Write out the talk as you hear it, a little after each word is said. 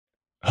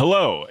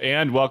Hello,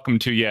 and welcome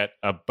to yet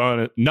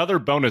another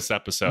bonus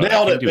episode.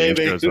 Nailed it,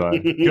 baby.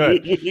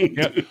 Good.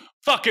 Yeah.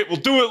 Fuck it, we'll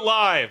do it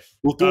live.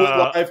 We'll do it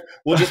live.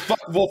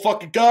 We'll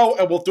fucking go,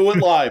 and we'll do it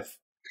live.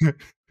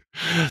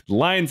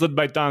 Lions Led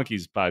by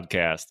Donkeys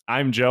podcast.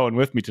 I'm Joe, and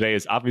with me today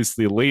is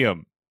obviously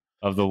Liam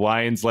of the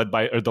Lions Led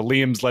by, or the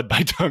Liam's Led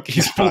by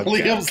Donkeys podcast.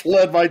 Liam's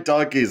Led by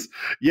Donkeys.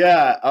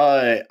 Yeah,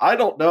 I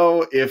don't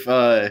know if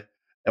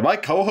am I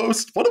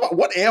co-host?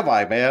 What am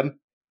I, man?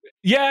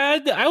 Yeah,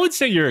 I would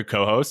say you're a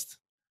co-host.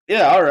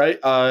 Yeah, all right.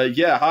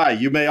 Yeah, hi.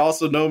 You may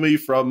also know me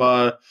from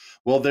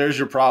well, There's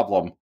Your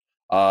Problem.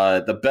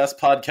 The best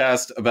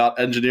podcast about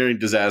engineering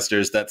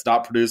disasters that's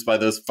not produced by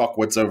those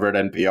fuckwits over at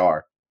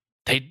NPR.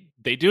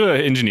 They do an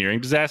engineering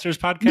disasters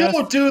podcast?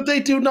 No, dude, they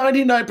do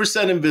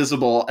 99%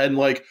 Invisible, and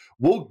like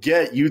we'll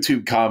get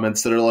YouTube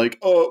comments that are like,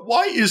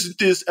 why isn't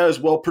this as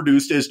well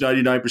produced as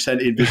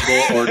 99%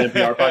 Invisible or an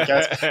NPR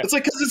podcast? It's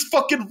like, because it's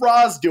fucking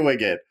Roz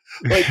doing it.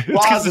 Like,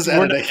 Roz is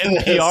editing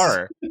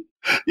NPR.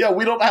 Yeah,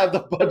 we don't have the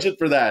budget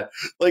for that.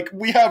 Like,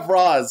 we have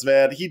Roz,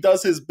 man. He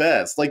does his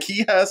best. Like,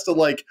 he has to,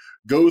 like,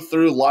 go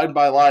through line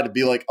by line and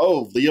be like,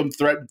 oh, Liam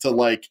threatened to,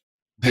 like,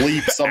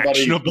 bleep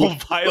somebody.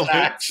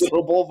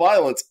 Actionable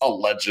violence,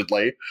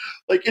 allegedly.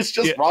 Like, it's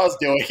just Roz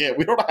doing it.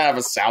 We don't have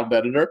a sound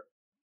editor.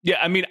 Yeah,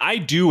 I mean, I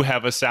do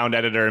have a sound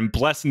editor, and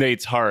bless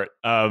Nate's heart.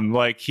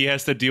 Like, he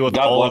has to deal with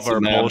all of our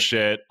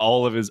bullshit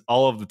all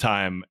of the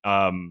time.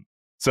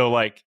 So,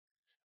 like,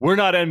 we're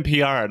not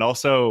NPR, and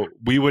also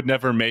we would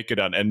never make it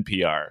on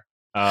NPR.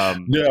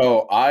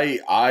 No,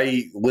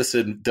 I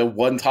listened. The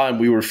one time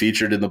we were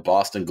featured in the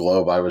Boston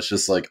Globe, I was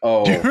just like,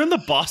 oh. You're in the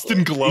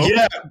Boston Globe?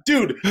 Yeah,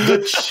 dude,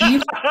 the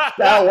chief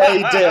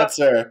ballet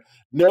dancer.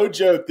 No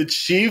joke. The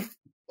chief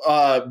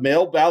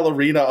male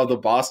ballerina of the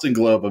Boston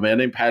Globe, a man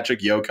named Patrick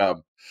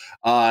Yoakum,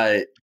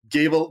 they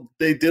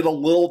did a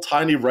little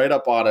tiny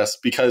write-up on us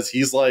because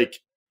he's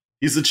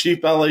the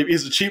chief ballet.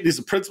 He's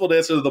the principal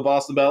dancer of the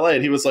Boston Ballet,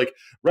 and he was like,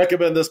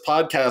 recommend this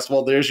podcast.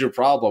 Well, There's Your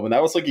Problem, and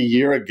that was like a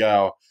year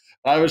ago.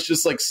 I was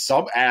just like,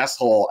 some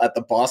asshole at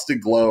the Boston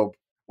Globe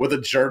with a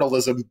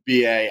journalism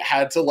BA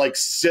had to like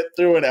sit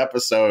through an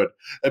episode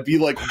and be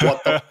like,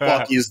 what the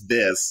fuck is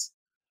this?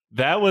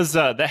 That was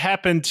that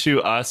happened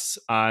to us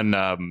on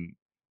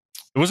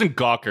it wasn't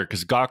Gawker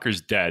because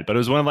Gawker's dead, but it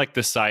was one of like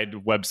the side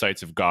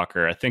websites of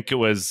Gawker. I think it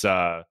was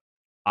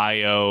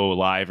IO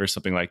Live or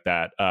something like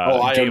that.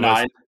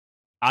 IO9.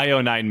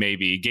 IO9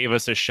 maybe gave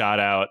us a shout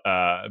out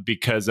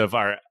because of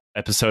our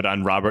episode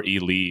on Robert E.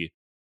 Lee.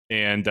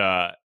 And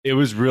it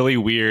was really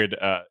weird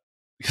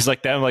because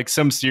like that, like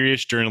some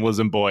serious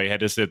journalism boy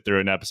had to sit through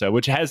an episode,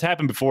 which has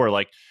happened before.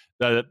 Like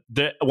the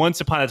once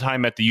upon a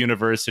time at the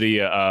University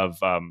of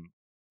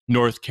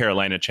North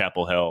Carolina,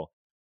 Chapel Hill,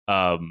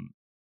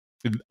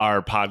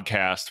 our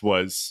podcast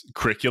was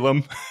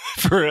curriculum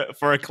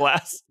for a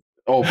class.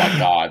 Oh my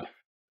God.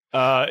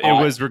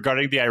 It was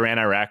regarding the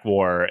Iran-Iraq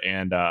war.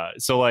 And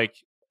so like,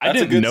 I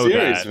didn't a good know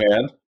series, that,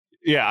 man.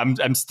 Yeah,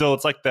 I'm still.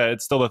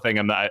 It's still the thing.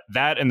 I'm not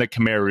that and the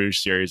Khmer Rouge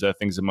series are the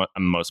things I'm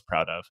most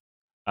proud of.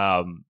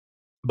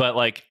 But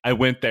like, I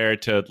went there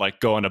to like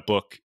go on a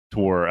book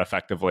tour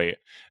effectively,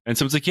 and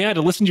so it's like, yeah,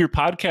 to listen to your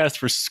podcast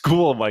for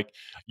school. I'm like,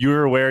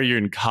 you're aware you're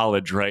in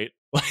college, right?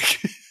 Like,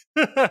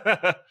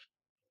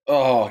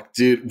 oh,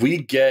 dude,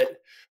 we've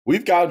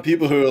gotten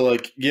people who are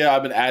like, yeah,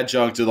 I'm an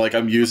adjunct, and like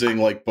I'm using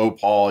like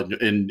Bhopal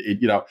in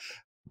you know,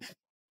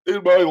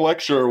 in my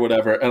lecture or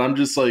whatever, and I'm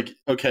just like,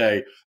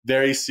 okay,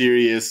 very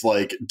serious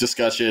like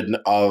discussion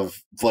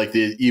of like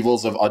the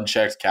evils of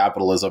unchecked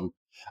capitalism.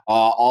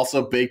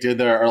 Also baked in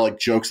there are like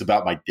jokes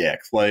about my dick.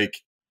 Like,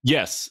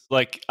 yes,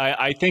 like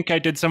I think I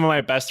did some of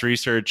my best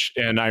research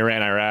in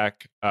Iran,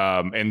 Iraq,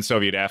 and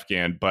Soviet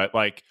Afghan, but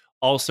like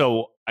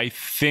also I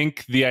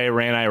think the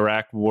Iran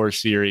Iraq war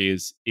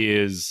series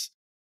is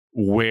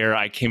where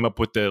I came up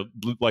with the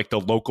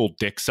local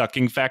dick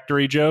sucking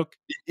factory joke.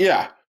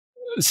 Yeah.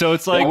 So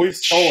it's like, we've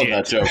stolen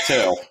that joke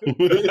too.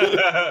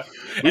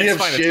 We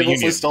have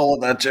shamelessly stolen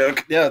that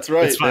joke. Yeah, that's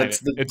right. It's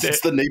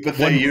the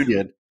Napathe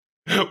Union.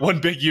 One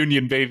big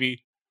union,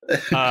 baby.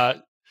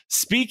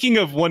 Speaking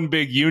of one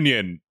big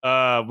union,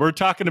 we're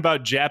talking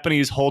about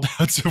Japanese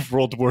holdouts of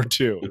World War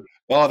II.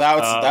 Oh,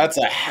 that's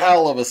a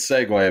hell of a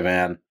segue,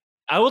 man.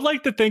 I would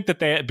like to think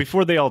that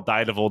before they all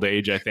died of old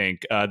age, I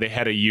think they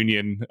had a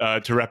union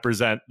to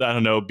represent, I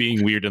don't know,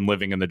 being weird and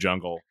living in the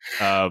jungle.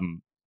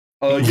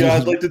 Yeah,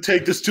 I'd like to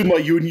take this to my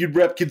union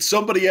rep. Can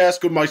somebody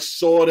ask for my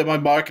sword and my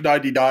Mark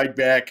 99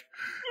 back?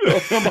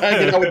 I'm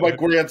hanging out with my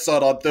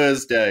grandson on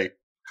Thursday.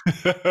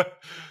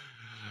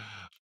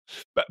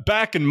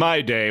 Back in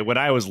my day, when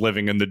I was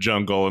living in the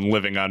jungle and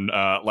living on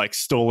like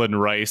stolen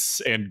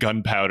rice and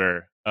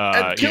gunpowder,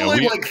 and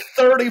killing like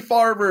 30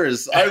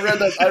 farmers. I read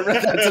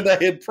that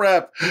today in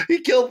prep. He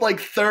killed like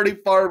 30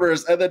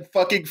 farmers, and then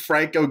fucking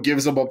Franco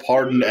gives him a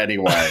pardon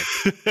anyway.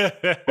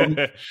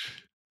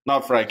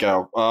 Not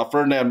Franco.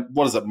 Ferdinand,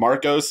 what is it?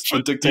 Marcos,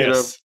 the dictator?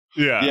 Yes.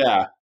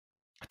 Yeah.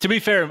 To be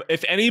fair,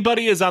 if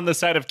anybody is on the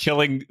side of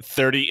killing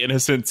 30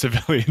 innocent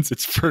civilians,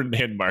 it's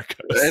Ferdinand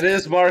Marcos. It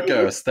is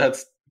Marcos.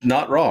 That's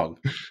not wrong.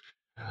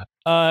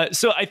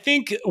 So I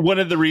think one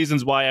of the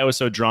reasons why I was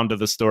so drawn to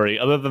the story,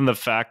 other than the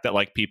fact that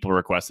like people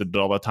requested it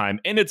all the time,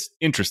 and it's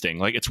interesting,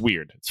 like it's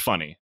weird, it's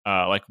funny,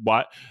 like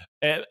what,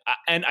 and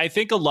I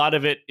think a lot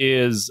of it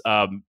is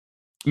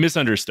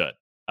misunderstood.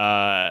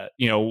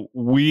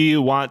 We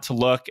want to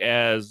look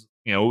as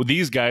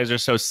these guys are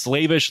so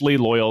slavishly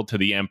loyal to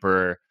the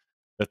emperor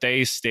that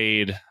they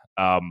stayed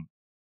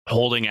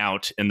holding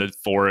out in the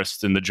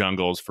forests and the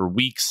jungles for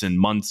weeks and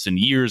months and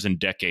years and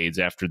decades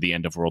after the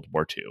end of World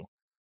War II.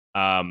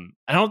 I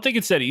don't think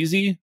it's that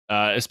easy,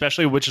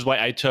 especially which is why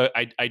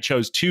I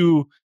chose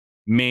two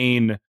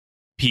main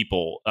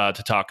people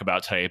to talk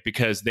about today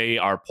because they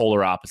are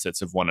polar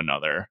opposites of one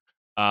another.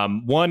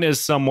 One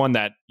is someone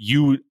that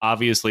you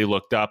obviously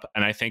looked up,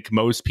 and I think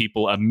most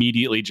people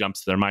immediately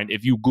jumps to their mind.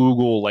 If you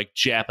Google like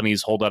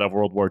Japanese holdout of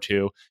World War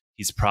II,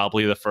 he's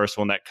probably the first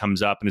one that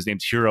comes up, and his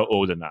name's Hiro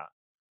Oda.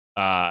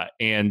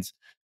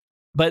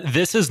 But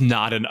this is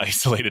not an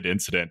isolated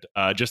incident,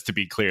 just to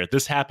be clear.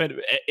 This happened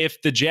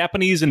if the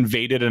Japanese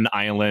invaded an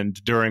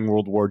island during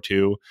World War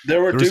II.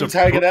 There were dudes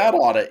hanging out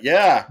on it.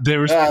 Yeah.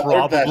 There was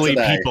probably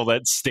people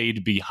that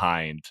stayed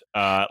behind.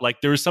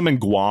 Like there was some in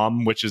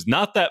Guam, which is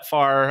not that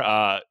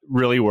far,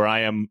 really, where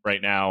I am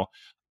right now.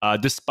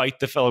 Despite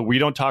the fellow, we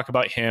don't talk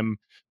about him,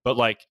 but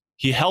like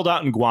he held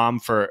out in Guam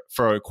for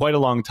quite a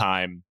long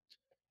time.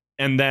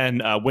 And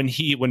then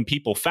when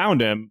people found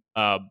him,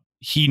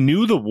 he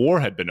knew the war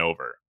had been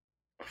over.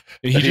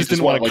 He just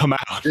didn't want to come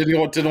out. Didn't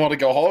want to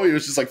go home. He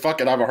was just like, "Fuck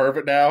it, I'm a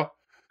hermit now."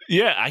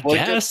 Yeah, I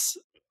guess.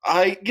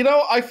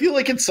 I feel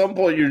like at some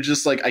point you're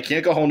just like, I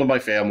can't go home to my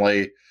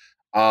family.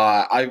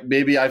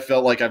 I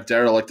felt like I've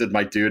derelicted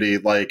my duty.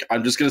 Like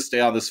I'm just gonna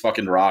stay on this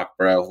fucking rock,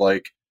 bro.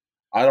 Like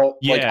I don't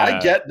like. I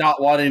get not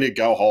wanting to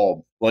go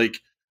home. Like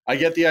I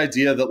get the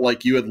idea that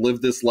like you had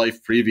lived this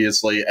life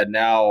previously, and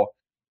now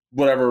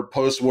whatever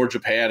post-war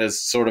Japan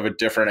is sort of a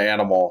different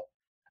animal.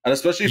 And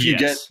especially if you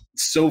get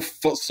so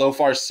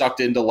far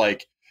sucked into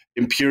like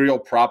imperial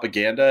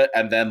propaganda,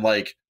 and then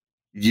like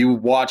you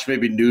watch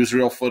maybe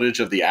newsreel footage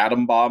of the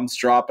atom bombs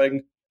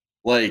dropping,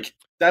 like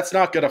that's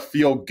not gonna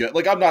feel good.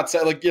 Like I'm not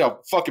saying like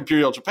fuck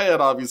Imperial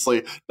Japan,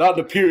 obviously not an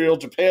Imperial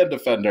Japan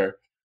defender,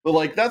 but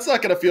like that's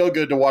not gonna feel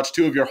good to watch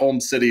two of your home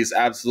cities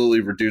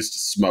absolutely reduced to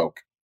smoke.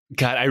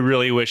 God, I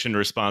really wish in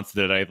response to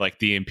that I like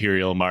the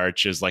Imperial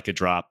March is like a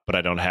drop, but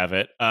I don't have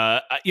it.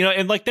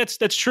 And like that's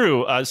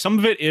true. Some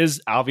of it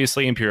is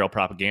obviously Imperial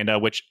propaganda,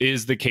 which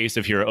is the case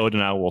of Hiro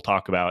Oda we'll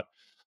talk about.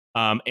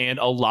 And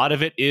a lot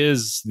of it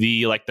is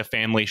the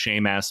family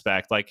shame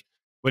aspect. Like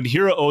when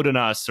Hiro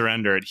Oda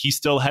surrendered, he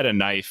still had a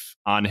knife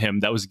on him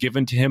that was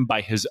given to him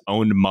by his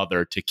own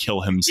mother to kill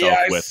himself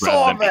with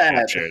rather than be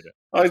captured.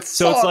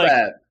 So it's like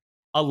that.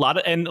 A lot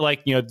of, and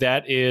like,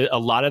 that is a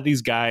lot of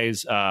these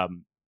guys,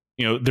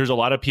 there's a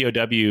lot of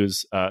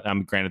POWs.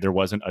 Granted, there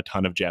wasn't a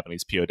ton of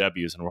Japanese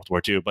POWs in World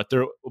War II, but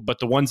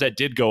the ones that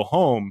did go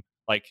home,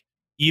 like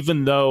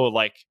even though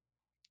like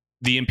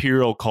the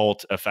imperial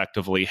cult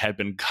effectively had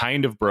been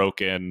kind of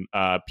broken,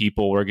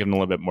 people were given a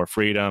little bit more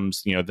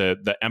freedoms.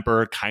 The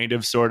emperor kind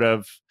of sort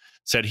of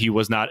said he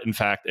was not in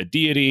fact a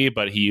deity,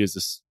 but he used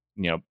this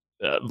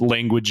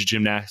language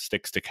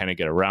gymnastics to kind of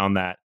get around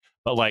that.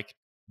 But like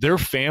their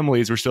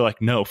families were still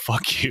like, no,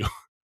 fuck you.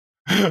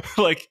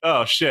 Like,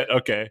 oh shit,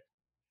 okay.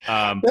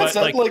 But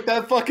like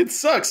that fucking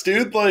sucks,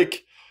 dude.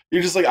 Like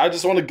you're just like, I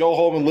just want to go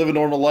home and live a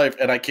normal life,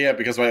 and I can't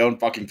because my own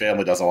fucking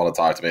family doesn't want to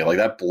talk to me. Like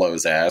that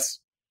blows ass.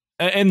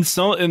 And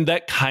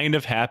that kind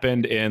of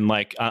happened in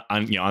like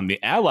on the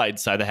Allied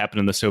side. That happened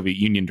in the Soviet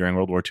Union during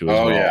World War II as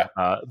well. Yeah.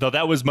 Though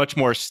that was much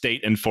more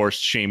state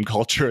enforced shame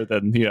culture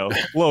than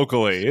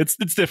locally. It's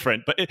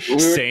different, but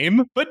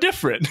same but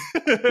different.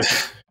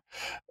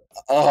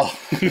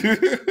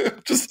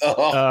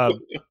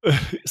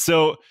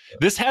 So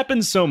this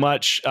happens so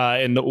much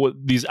in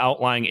these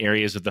outlying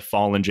areas of the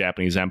fallen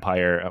Japanese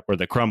Empire, or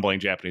the crumbling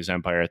Japanese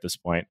Empire at this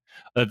point,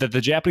 that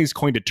the Japanese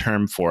coined a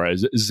term for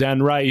as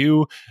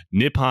Zenryu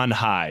Nippon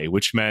Hai,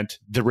 which meant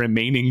the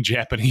remaining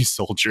Japanese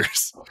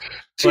soldiers.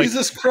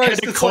 Jesus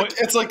Christ,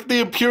 it's like the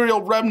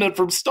Imperial remnant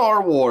from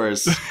Star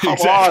Wars. Come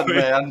on,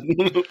 man.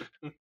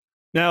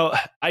 Now,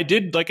 I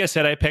did, like I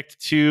said, I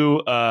picked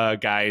two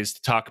guys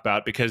to talk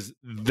about because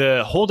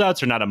the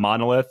holdouts are not a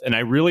monolith, and I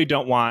really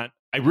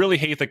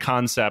hate the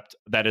concept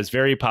that is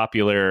very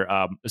popular,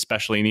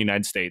 especially in the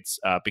United States,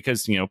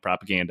 because,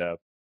 propaganda,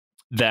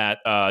 that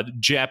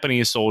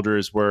Japanese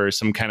soldiers were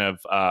some kind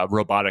of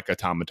robotic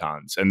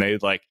automatons, and they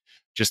like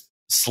just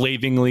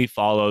slavingly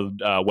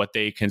followed what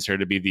they consider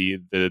to be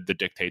the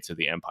dictates of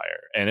the empire.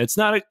 And it's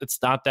not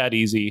that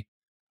easy.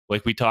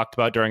 Like we talked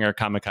about during our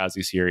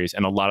Kamikaze series,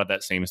 and a lot of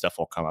that same stuff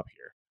will come up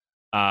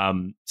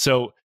here.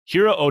 So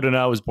Hiro Oda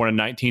was born in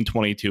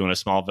 1922 in a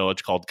small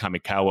village called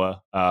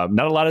Kamikawa.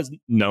 Not a lot is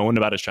known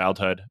about his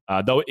childhood,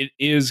 though it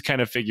is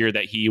kind of figured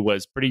that he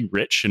was pretty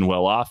rich and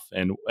well off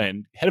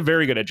and had a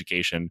very good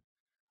education.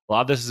 A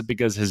lot of this is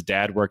because his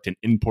dad worked in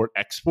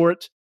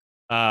import-export,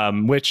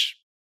 which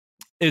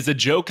is a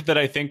joke that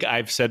I think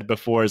I've said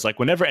before is like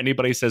whenever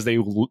anybody says they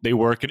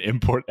work in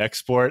import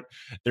export,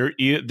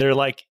 they're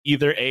like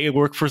either a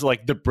work for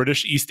like the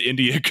British East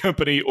India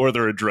Company or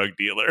they're a drug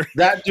dealer.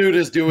 That dude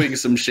is doing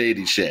some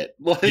shady shit.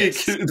 Like,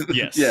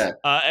 yes. Yeah.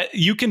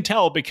 You can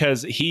tell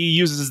because he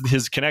uses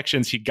his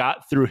connections he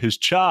got through his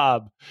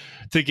job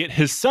to get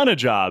his son a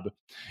job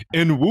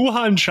in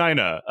Wuhan,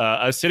 China,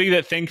 a city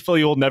that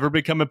thankfully will never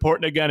become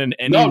important again in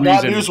any reason.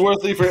 Not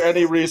newsworthy for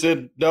any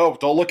reason. No,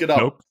 don't look it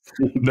up.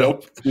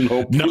 Nope.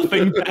 Nope.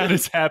 Nothing bad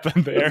has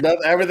happened there.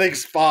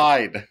 Everything's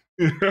fine.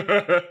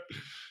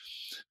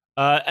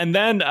 And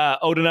then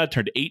Odina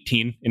turned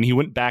 18 and he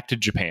went back to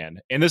Japan.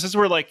 And this is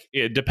where, like,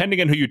 depending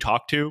on who you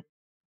talk to,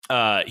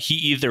 he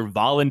either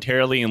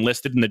voluntarily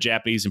enlisted in the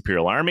Japanese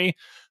Imperial Army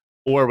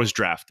or was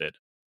drafted.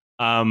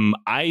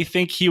 I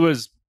think he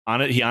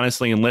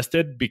honestly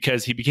enlisted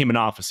because he became an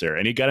officer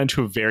and he got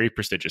into a very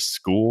prestigious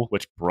school,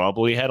 which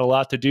probably had a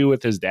lot to do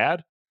with his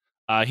dad.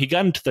 He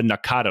got into the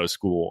Nakado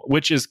School,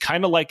 which is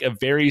kind of like a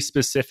very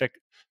specific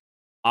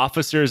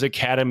officers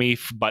academy,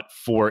 but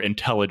for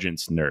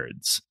intelligence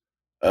nerds.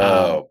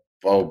 Oh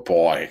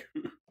boy.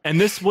 And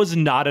this was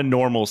not a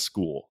normal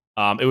school.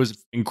 It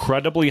was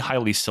incredibly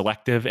highly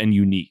selective and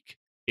unique.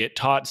 It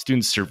taught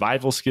students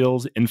survival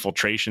skills,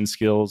 infiltration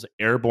skills,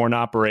 airborne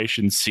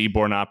operations,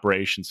 seaborne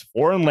operations,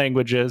 foreign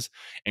languages,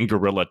 and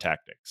guerrilla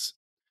tactics.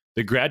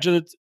 The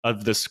graduates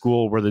of the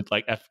school were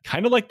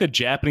kind of like the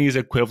Japanese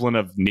equivalent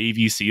of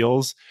Navy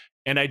SEALs,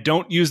 and I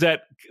don't use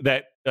that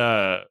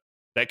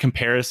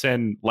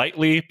comparison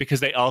lightly because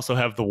they also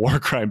have the war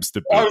crimes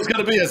to beat. I was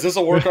going to be, is this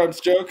a war crimes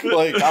joke?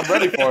 Like, I'm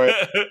ready for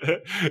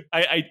it.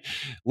 I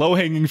low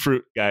hanging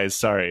fruit, guys.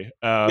 Sorry.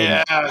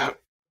 Yeah.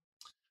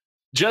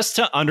 Just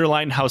to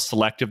underline how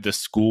selective this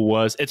school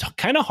was, it's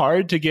kind of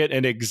hard to get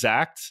an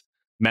exact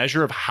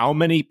measure of how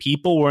many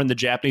people were in the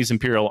Japanese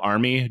Imperial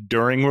Army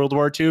during World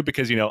War II,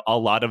 because, you know, a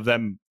lot of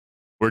them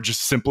were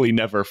just simply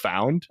never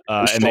found.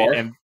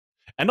 And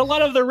a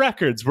lot of their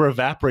records were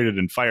evaporated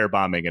in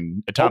firebombing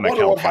and atomic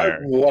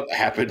hellfire. What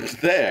happened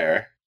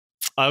there?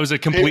 It was a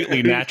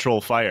completely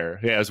natural fire.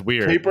 Yeah, it was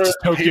weird.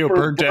 Tokyo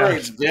burned down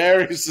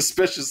very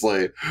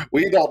suspiciously.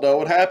 We don't know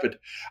what happened.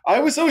 I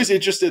was always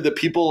interested that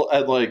people,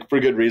 and like for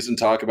good reason,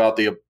 talk about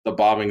the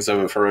bombings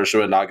of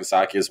Hiroshima and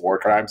Nagasaki as war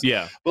crimes.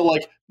 Yeah, but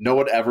like no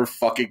one ever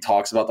fucking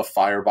talks about the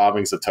fire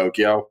bombings of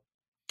Tokyo.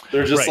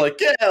 They're just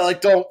like, yeah,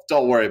 like don't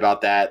worry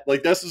about that.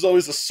 Like this was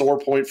always a sore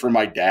point for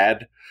my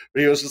dad.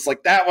 He was just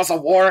like, that was a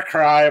war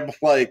crime.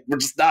 Like we're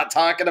just not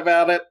talking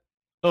about it.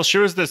 Well,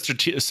 sure is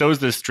so is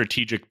the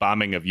strategic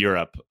bombing of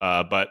Europe.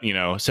 But, you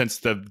know, since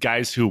the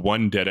guys who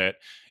won did it,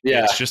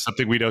 it's just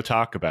something we don't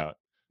talk about.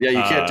 Yeah,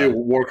 you can't do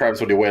war crimes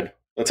when you win.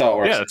 That's how it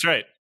works. Yeah, that's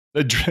right.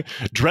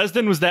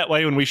 Dresden was that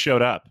way when we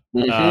showed up.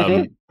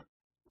 Mm-hmm.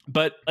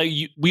 But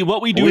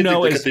what we do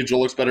know is... the cathedral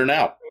looks better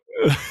now.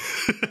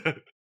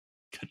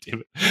 God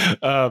damn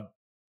it.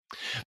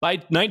 By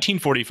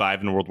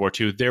 1945 in World War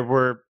II, there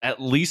were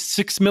at least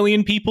 6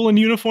 million people in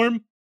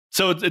uniform.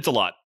 So it's a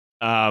lot.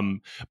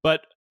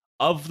 But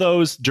of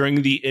those,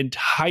 during the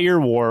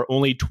entire war,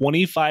 only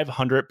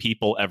 2,500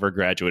 people ever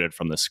graduated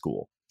from the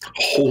school.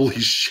 Holy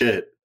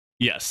shit.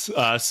 Yes.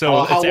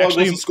 So how long was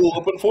the school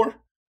open for?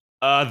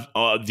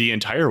 The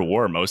entire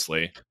war,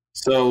 mostly.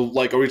 So,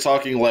 like, are we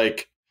talking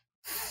like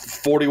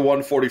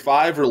 41,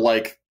 45 or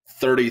like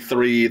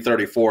 33,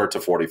 34 to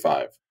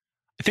 45?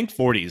 I think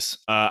 40s.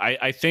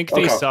 I think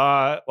they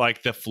saw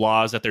like the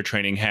flaws that their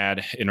training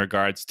had in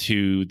regards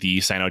to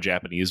the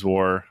Sino-Japanese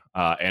War,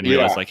 and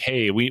realized like,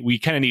 hey, we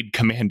kind of need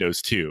commandos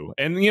too.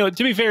 And, you know,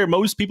 to be fair,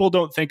 most people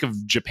don't think of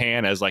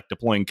Japan as like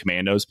deploying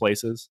commandos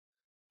places.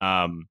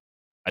 I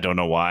don't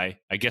know why.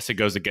 I guess it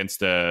goes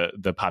against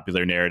the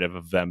popular narrative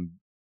of them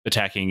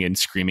attacking and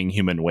screaming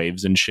human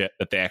waves and shit,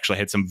 that they actually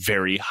had some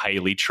very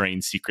highly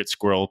trained secret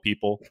squirrel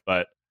people.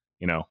 But,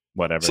 you know,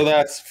 whatever. So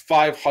that's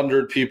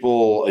 500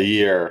 people a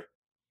year.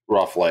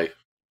 Roughly.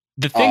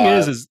 The thing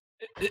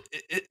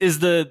is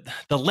the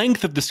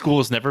length of the school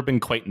has never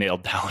been quite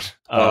nailed down.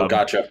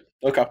 Gotcha.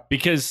 Okay.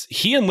 Because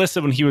he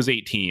enlisted when he was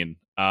 18,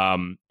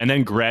 and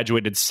then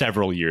graduated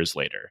several years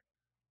later.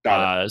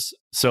 Got it.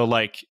 So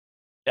like,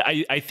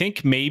 I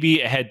think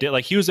maybe it had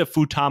like he was a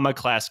Futama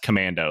class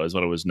commando is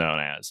what it was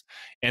known as,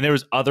 and there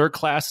was other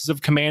classes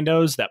of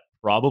commandos that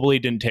probably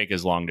didn't take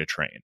as long to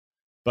train,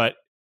 but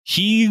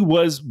he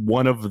was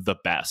one of the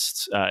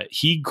best.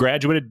 He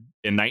graduated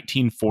in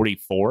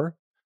 1944,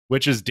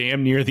 which is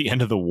damn near the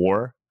end of the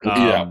war.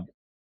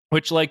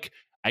 Which, like,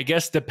 I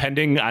guess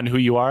depending on who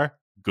you are,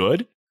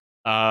 good.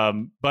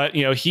 But,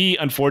 you know, he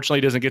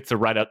unfortunately doesn't get to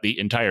ride out the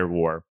entire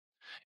war.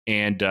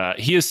 And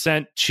he is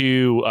sent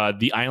to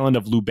the island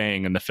of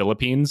Lubang in the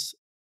Philippines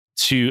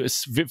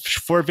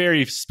for a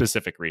very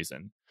specific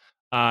reason.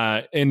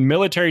 In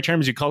military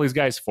terms, you call these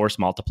guys force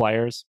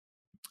multipliers.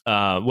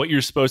 What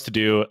you're supposed to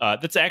do,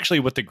 that's actually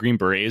what the Green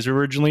Berets were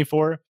originally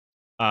for.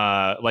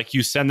 Like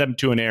you send them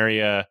to an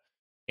area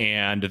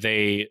and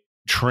they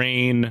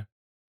train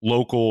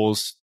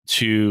locals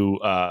to,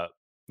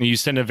 you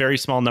send a very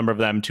small number of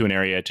them to an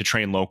area to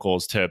train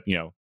locals to, you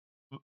know,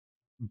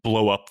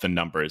 blow up the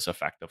numbers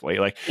effectively.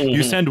 Like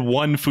you Mhm. send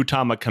one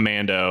Futama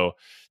commando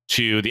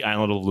to the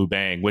island of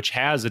Lubang, which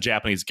has a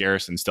Japanese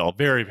garrison still, a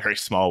very, very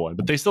small one,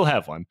 but they still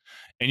have one.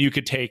 And you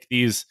could take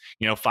these,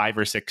 5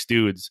 or 6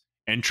 dudes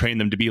and train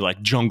them to be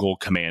like jungle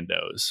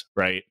commandos,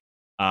 right?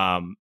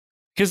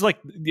 Because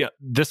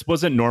this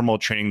wasn't normal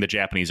training the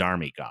Japanese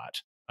army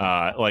got.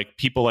 Like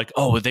people like,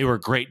 oh, they were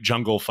great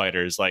jungle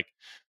fighters. Like,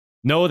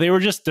 no, they were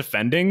just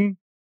defending,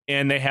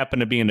 and they happened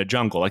to be in a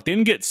jungle. Like they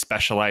didn't get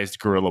specialized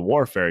guerrilla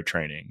warfare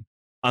training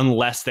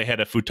unless they had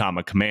a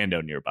Futama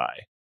commando nearby.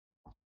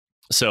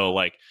 So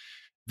like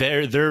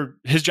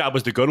his job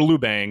was to go to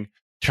Lubang,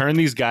 turn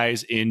these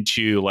guys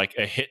into like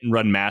a hit and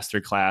run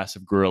masterclass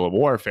of guerrilla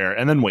warfare,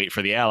 and then wait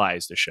for the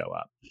allies to show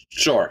up.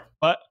 Sure.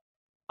 But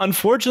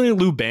unfortunately,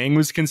 Lubang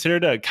was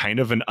considered a kind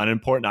of an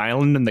unimportant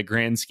island in the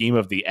grand scheme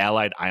of the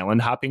Allied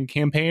island hopping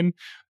campaign.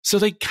 So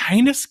they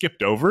kind of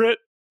skipped over it.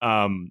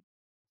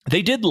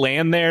 They did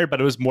land there,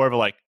 but it was more of a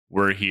like,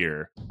 we're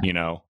here,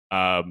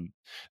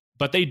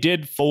 but they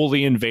did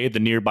fully invade the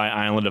nearby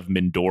island of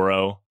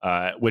Mindoro,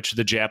 which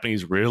the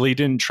Japanese really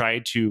didn't try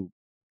to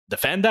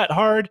defend that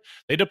hard.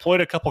 They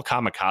deployed a couple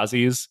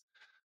kamikazes.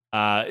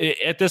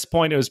 At this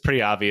point, it was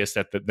pretty obvious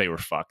that they were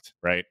fucked,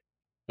 right?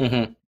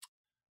 Mm-hmm.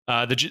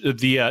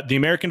 The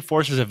American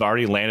forces have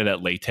already landed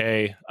at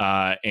Leyte,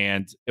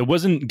 and it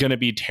wasn't going to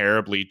be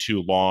terribly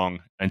too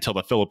long until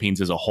the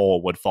Philippines as a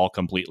whole would fall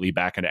completely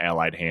back into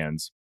Allied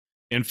hands.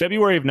 In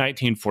February of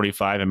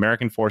 1945,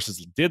 American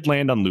forces did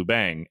land on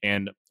Lubang,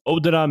 and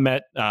Oda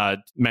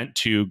meant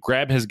to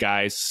grab his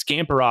guys,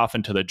 scamper off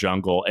into the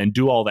jungle, and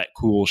do all that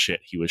cool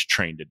shit he was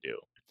trained to do.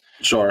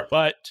 Sure.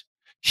 But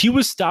he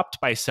was stopped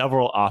by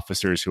several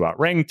officers who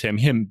outranked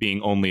him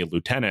being only a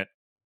lieutenant.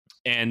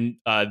 And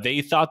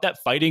they thought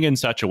that fighting in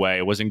such a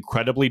way was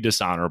incredibly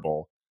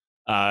dishonorable.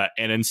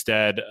 And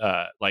instead,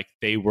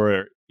 they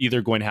were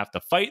either going to have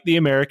to fight the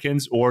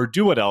Americans or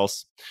do what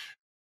else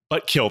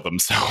but kill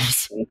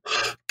themselves.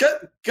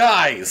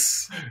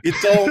 Guys, you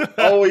don't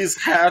always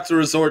have to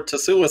resort to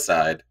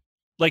suicide.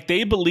 Like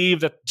they believe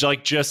that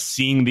just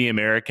seeing the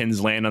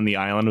Americans land on the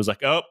island was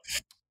like, oh,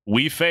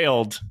 we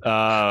failed.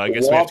 I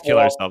guess we have to kill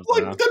ourselves.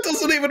 Like now. That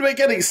doesn't even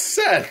make any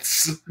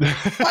sense.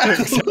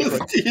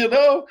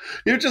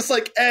 You're just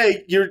like,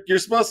 A, you're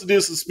supposed to do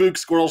some spook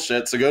squirrel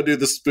shit, so go do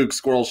the spook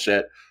squirrel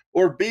shit.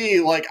 Or B,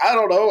 like, I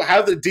don't know,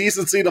 have the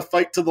decency to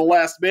fight to the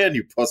last man,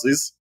 you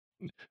pussies.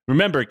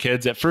 Remember,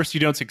 kids, at first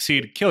you don't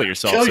succeed, kill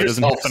yourself so it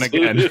doesn't happen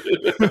again.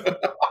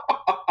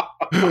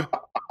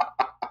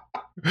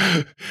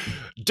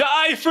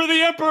 Die for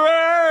the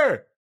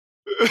Emperor!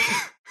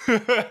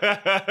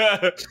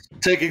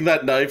 Taking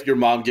that knife your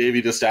mom gave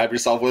you to stab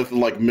yourself with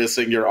and like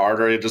missing your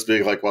artery and just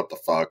being like, what the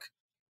fuck?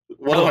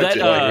 What am I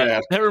doing,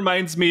 man? That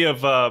reminds me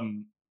of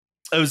it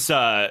was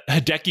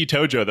Hideki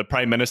Tojo, the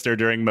prime minister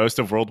during most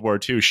of World War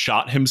II,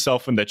 shot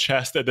himself in the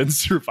chest and then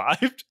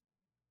survived.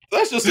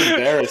 That's just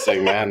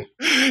embarrassing, man.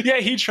 Yeah,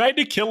 he tried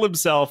to kill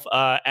himself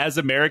as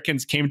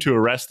Americans came to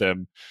arrest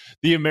him.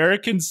 The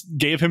Americans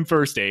gave him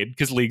first aid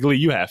because legally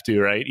you have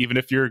to, right? Even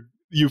if you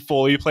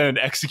fully plan on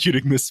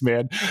executing this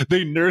man.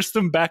 They nursed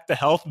him back to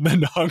health and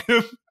then hung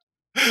him.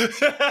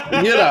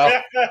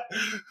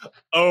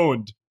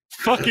 Owned.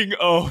 Fucking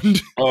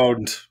owned.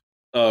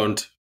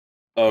 Owned.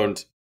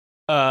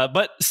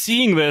 But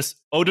seeing this,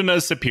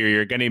 Oda's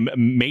superior, a guy named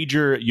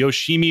Major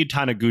Yoshimi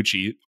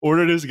Taniguchi,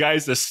 ordered his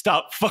guys to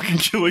stop fucking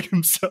killing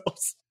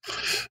themselves.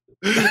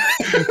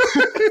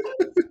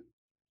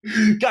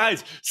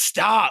 Guys,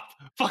 stop!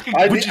 Fucking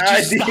would you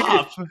just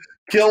stop?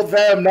 Kill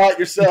them, not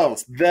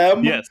yourselves.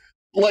 Them? Yes.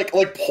 Like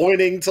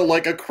pointing to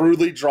like a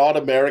crudely drawn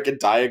American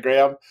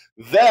diagram.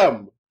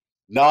 Them,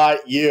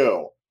 not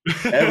you.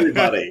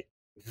 Everybody.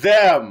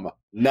 Them,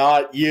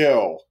 not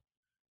you.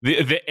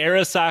 The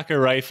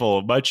Arisaka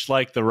rifle, much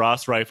like the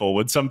Ross rifle,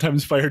 would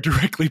sometimes fire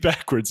directly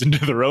backwards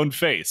into their own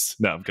face.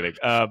 No, I'm kidding.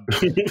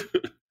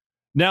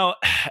 Now,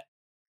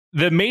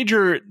 the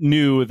major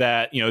knew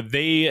that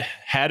they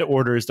had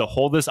orders to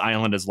hold this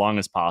island as long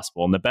as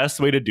possible, and the best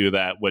way to do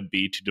that would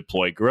be to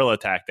deploy guerrilla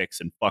tactics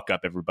and fuck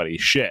up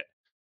everybody's shit.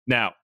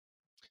 Now,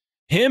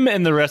 him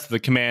and the rest of the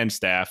command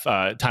staff,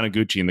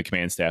 Taniguchi and the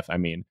command staff,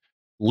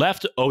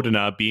 left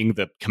Oda, being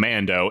the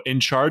commando, in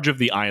charge of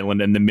the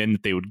island and the men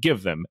that they would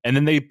give them. And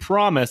then they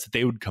promised that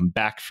they would come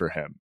back for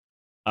him.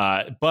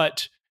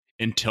 But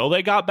until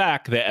they got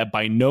back,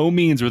 by no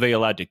means were they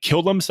allowed to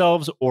kill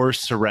themselves or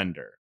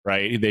surrender,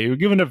 right? They were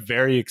given a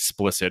very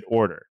explicit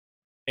order.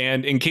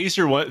 And in case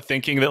you're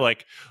thinking that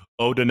like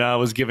Oda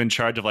was given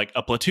charge of like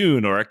a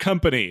platoon or a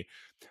company,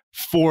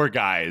 4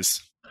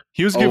 guys.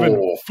 He was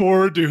given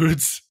 4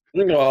 dudes.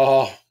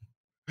 Oh.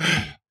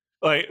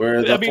 Like,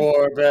 we're the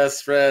 4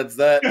 best friends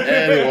that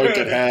anyone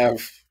could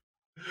have.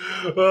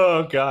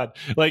 Oh God!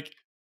 Like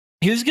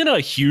he's got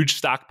a huge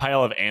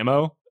stockpile of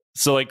ammo,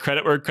 so like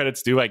credit where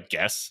credit's due, I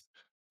guess.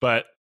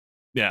 But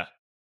yeah,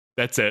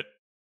 that's it.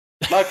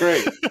 Not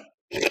great.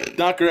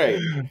 Not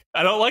great.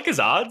 I don't like his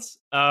odds.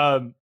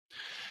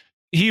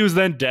 He was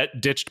then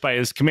ditched by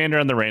his commander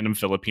on the random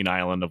Philippine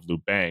island of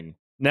Lubang.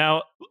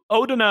 Now,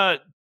 Oda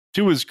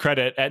to his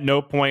credit, at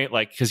no point,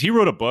 like, because he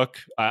wrote a book,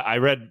 I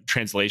read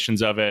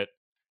translations of it.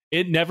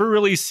 It never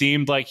really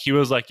seemed like he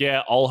was like,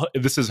 yeah, all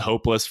this is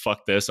hopeless.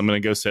 Fuck this. I'm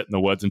going to go sit in the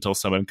woods until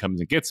someone comes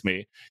and gets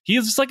me. He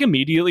just like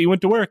immediately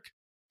went to work.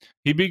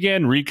 He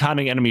began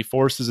reconning enemy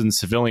forces and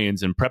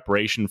civilians in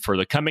preparation for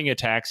the coming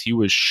attacks he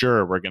was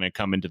sure were going to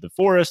come into the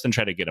forest and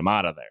try to get him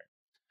out of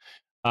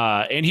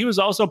there. And he was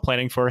also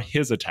planning for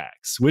his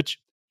attacks, which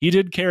he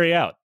did carry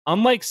out.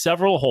 Unlike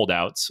several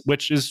holdouts,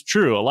 which is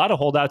true, a lot of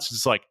holdouts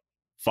just like,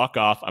 fuck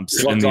off, I'm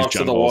sitting in these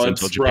jungles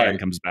until Japan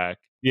comes back.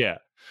 Yeah.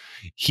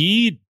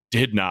 He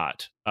did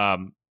not.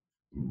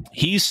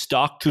 He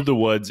stalked through the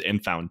woods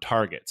and found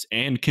targets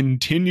and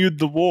continued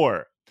the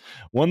war.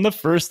 One of the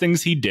first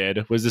things he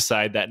did was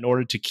decide that in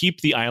order to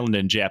keep the island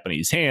in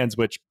Japanese hands,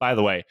 which, by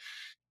the way,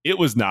 it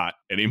was not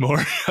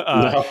anymore,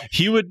 No.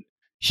 he would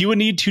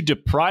need to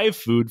deprive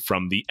food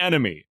from the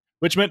enemy,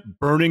 which meant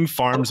burning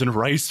farms and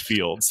rice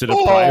fields to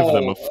deprive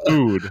them of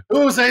food.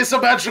 Who's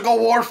asymmetrical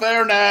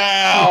warfare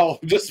now?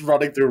 Just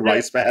running through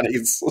rice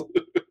paddies.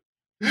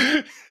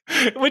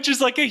 Which is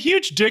like a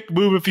huge dick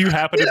move if you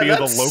happen to be the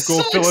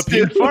local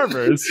Philippine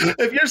farmers.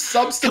 If you're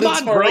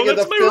subsistence farming in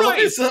the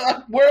Philippines,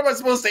 where am I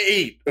supposed to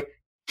eat?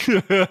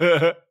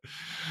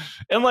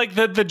 And like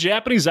the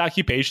Japanese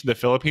occupation of the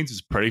Philippines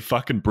is pretty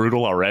fucking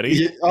brutal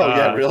already.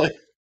 Yeah, really?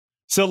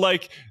 So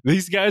like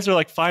these guys are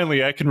like,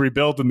 finally I can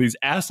rebuild and these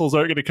assholes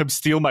aren't going to come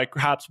steal my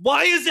crops.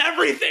 Why is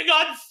everything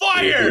on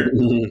fire?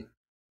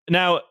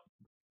 Now,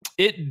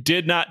 it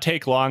did not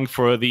take long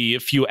for the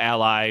few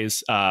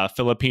allies,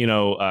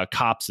 Filipino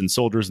cops and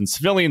soldiers and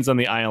civilians on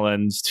the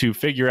islands to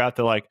figure out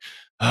that like,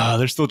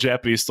 there's still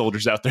Japanese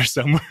soldiers out there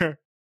somewhere.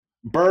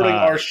 Burning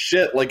our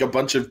shit like a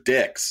bunch of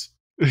dicks.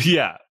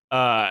 Yeah.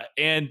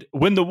 And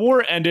when the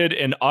war ended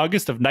in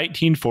August of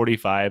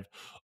 1945,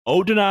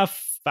 Oda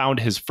found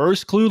his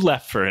first clue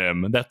left for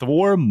him that the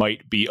war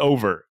might be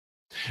over.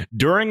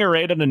 During a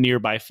raid on a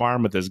nearby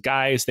farm with his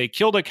guys, they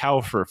killed a cow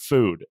for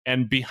food,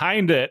 and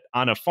behind it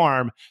on a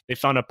farm, they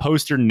found a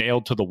poster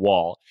nailed to the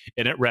wall,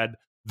 and it read,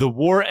 "The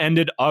war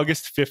ended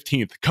August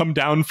 15th. Come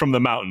down from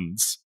the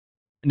mountains."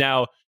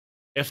 Now,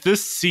 if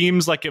this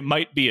seems like it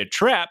might be a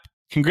trap,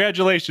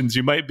 congratulations,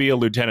 you might be a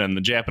lieutenant in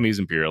the Japanese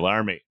Imperial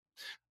Army.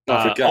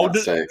 Oh, for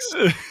God's sakes.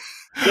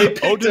 They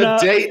picked a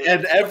date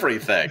and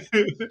everything.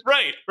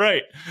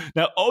 Right.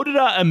 Now,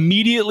 Oda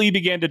immediately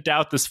began to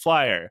doubt this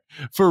flyer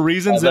for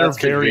reasons that are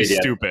very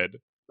stupid.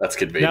 That's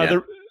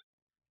convenient.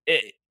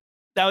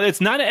 Now,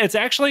 it's not, it's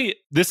actually,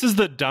 this is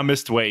the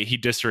dumbest way he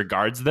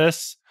disregards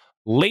this.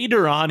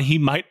 Later on, he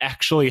might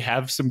actually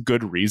have some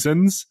good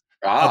reasons.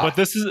 But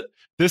this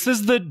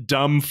is the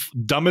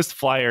dumbest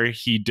flyer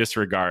he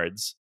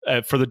disregards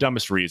for the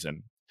dumbest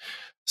reason.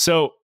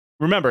 So,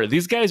 remember,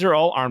 these guys are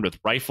all armed with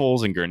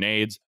rifles and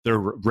grenades. They're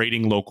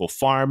raiding local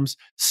farms,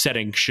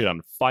 setting shit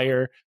on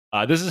fire.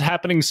 This is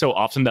happening so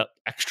often that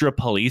extra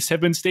police have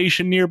been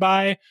stationed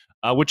nearby,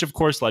 which of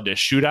course led to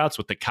shootouts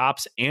with the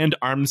cops and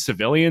armed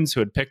civilians who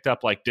had picked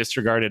up like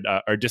discarded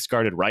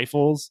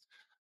rifles.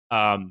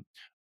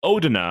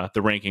 Odina,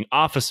 the ranking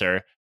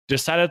officer,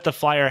 decided the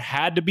flyer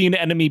had to be an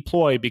enemy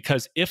ploy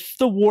because if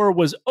the war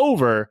was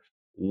over,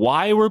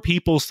 why were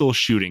people still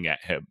shooting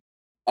at him?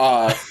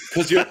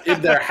 Because you're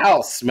in their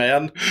house,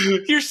 man.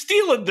 You're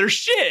stealing their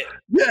shit.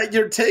 Yeah,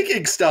 you're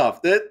taking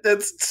stuff.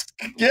 That's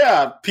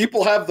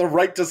people have the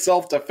right to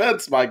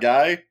self-defense, my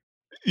guy.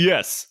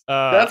 Yes.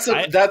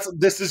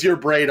 This is your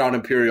brain on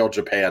Imperial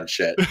Japan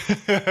shit.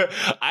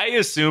 I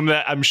assume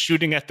that I'm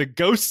shooting at the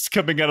ghosts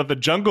coming out of the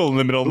jungle in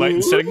the middle of the night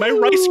and setting my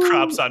rice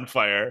crops on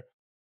fire.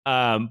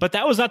 But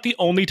that was not the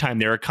only time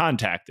they were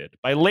contacted.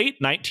 By late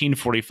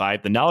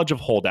 1945, the knowledge of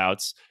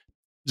holdouts,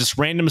 just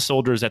random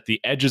soldiers at the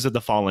edges of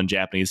the fallen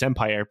Japanese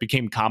Empire,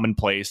 became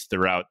commonplace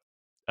throughout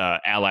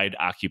Allied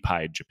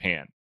occupied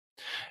Japan.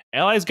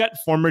 Allies got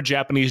former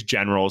Japanese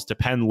generals to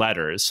pen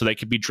letters so they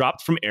could be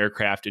dropped from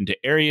aircraft into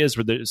areas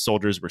where the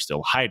soldiers were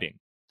still hiding.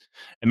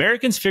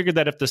 Americans figured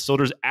that if the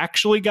soldiers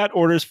actually got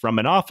orders from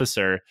an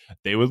officer,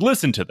 they would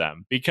listen to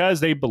them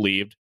because they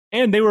believed,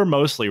 and they were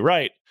mostly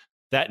right,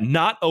 that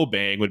not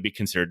obeying would be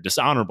considered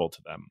dishonorable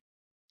to them.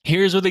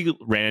 Here's where they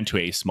ran into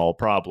a small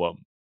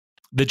problem.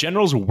 The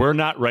generals were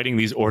not writing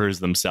these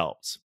orders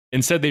themselves.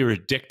 Instead, they were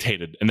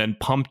dictated and then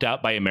pumped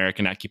out by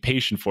American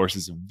occupation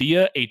forces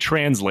via a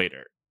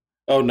translator.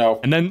 Oh, no.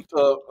 And then,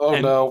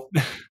 no.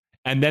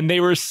 And then they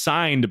were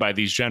signed by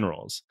these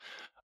generals.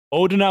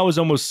 Odina was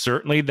almost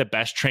certainly the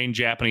best trained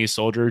Japanese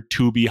soldier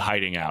to be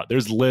hiding out.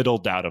 There's little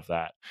doubt of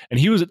that. And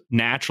he was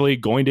naturally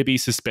going to be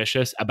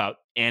suspicious about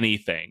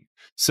anything.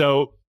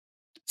 So,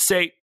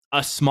 say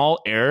a small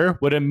error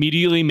would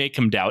immediately make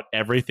him doubt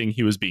everything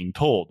he was being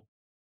told,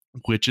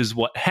 which is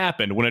what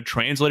happened when a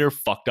translator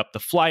fucked up the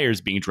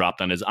flyers being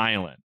dropped on his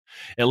island.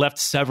 It left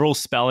several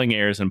spelling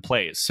errors in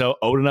place. So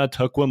Odina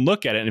took one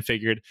look at it and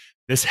figured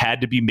this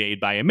had to be made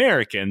by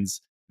Americans,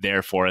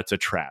 therefore it's a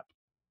trap.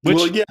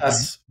 Which,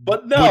 yes,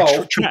 but no.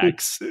 Which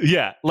tracks.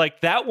 Yeah,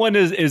 like that one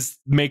is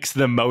makes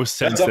the most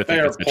sense. That's a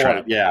fair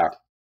point, yeah.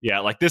 Yeah,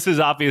 like this is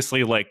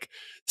obviously like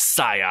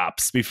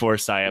PSYOPs before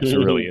PSYOPs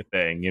are really a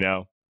thing, you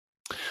know?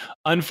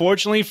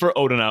 Unfortunately for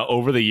Odina,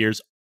 over the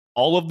years,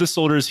 all of the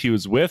soldiers he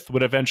was with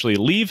would eventually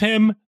leave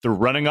him. They're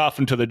running off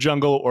into the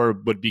jungle or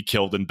would be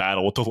killed in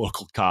battle with the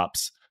local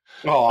cops.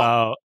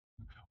 Oh,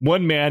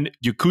 One man,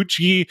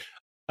 Yukuchi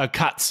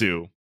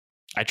Akatsu.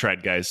 I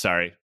tried, guys.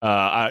 Sorry.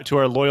 To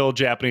our loyal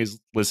Japanese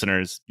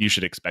listeners, you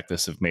should expect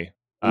this of me.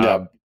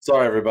 yeah.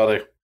 Sorry,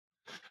 everybody.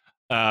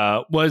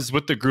 Was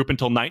with the group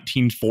until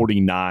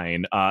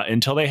 1949,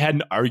 until they had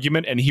an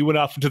argument and he went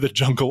off into the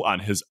jungle on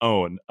his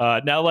own.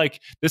 Now, like,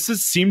 this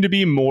seemed to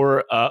be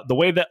more the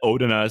way that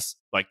Odina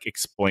like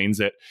explains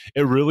it.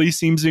 It really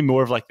seems to be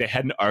more of like they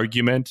had an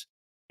argument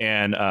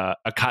and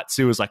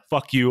Akatsu was like,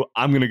 "Fuck you,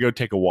 I'm gonna go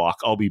take a walk.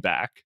 I'll be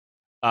back."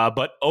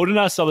 But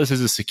Odina saw this as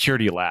a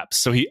security lapse,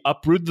 so he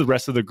uprooted the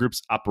rest of the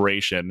group's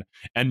operation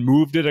and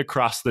moved it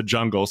across the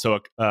jungle so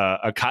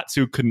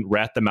Akatsu couldn't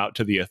rat them out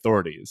to the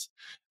authorities.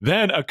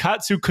 Then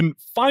Akatsu couldn't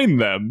find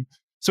them,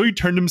 so he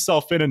turned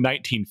himself in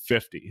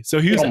 1950. So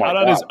he was out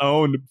on his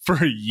own for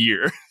a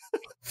year.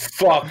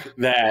 Fuck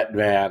that,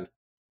 man.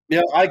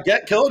 Yeah, I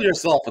get killing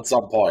yourself at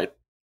some point.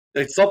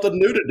 It's something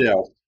new to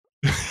do.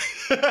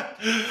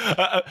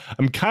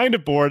 I'm kind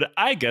of bored.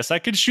 I guess I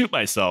could shoot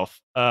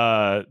myself.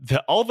 All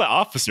the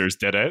officers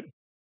did it.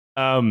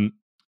 And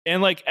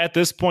like at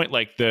this point,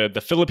 like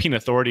the Philippine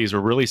authorities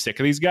were really sick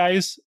of these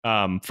guys,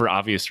 for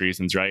obvious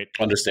reasons, right?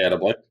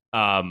 Understandably.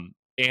 And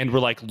we're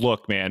like,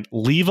 look, man,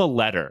 leave a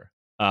letter.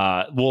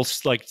 We'll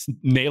like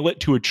nail it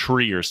to a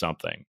tree or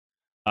something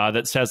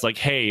that says like,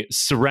 hey,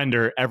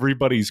 surrender.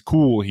 Everybody's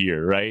cool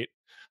here, right?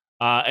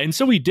 And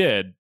so we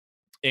did.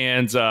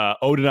 And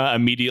Odina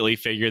immediately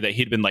figured that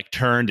he'd been like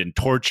turned and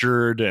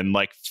tortured and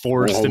like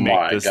forced to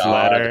make this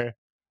letter.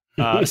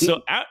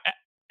 So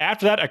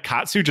after that,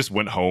 Akatsu just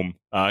went home.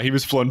 He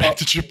was flown back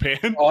to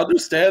Japan.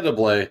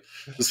 Understandably.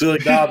 Just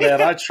like, nah, man,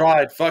 I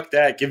tried. Fuck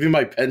that. Give me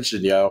my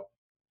pension, yo.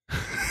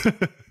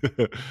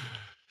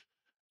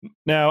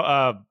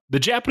 Now, the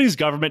Japanese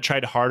government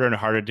tried harder and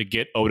harder to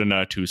get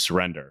Odina to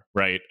surrender,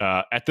 right?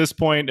 At this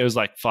point, it was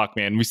like, fuck,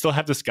 man, we still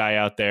have this guy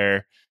out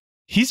there.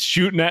 He's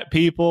shooting at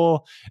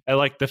people, and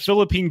like the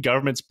Philippine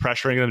government's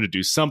pressuring them to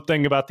do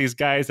something about these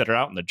guys that are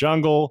out in the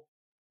jungle.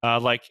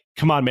 Like,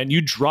 come on, man,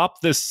 you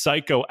dropped this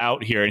psycho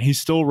out here and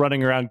he's still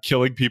running around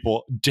killing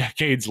people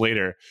decades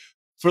later.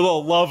 For the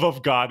love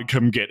of God,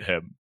 come get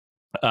him.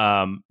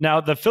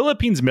 Now, the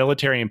Philippines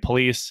military and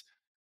police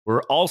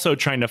were also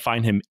trying to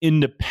find him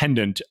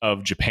independent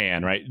of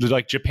Japan, right?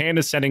 Like Japan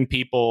is sending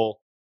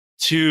people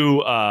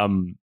to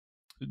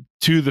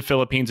the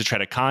Philippines to try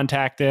to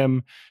contact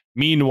him.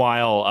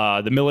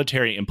 Meanwhile, the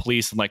military and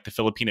police and like the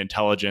Philippine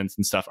intelligence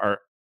and stuff are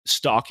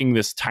stalking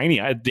this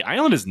the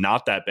island is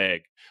not that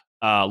big,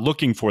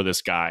 looking for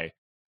this guy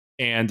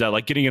and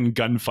like getting in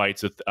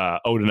gunfights with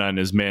Odina and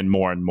his men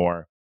more and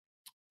more.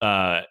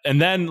 And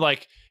then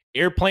like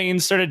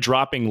airplanes started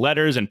dropping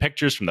letters and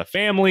pictures from the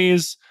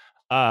families.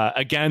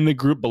 Again, the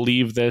group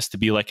believed this to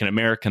be like an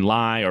American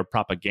lie or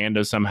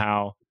propaganda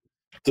somehow.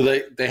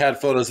 So they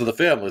had photos of the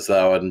families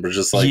though, and were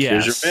just like,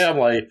 Here's your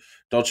family.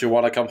 Don't you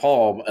want to come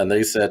home? And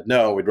they said,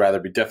 no, we'd rather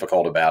be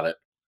difficult about it.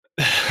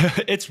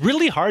 It's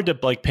really hard to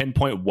like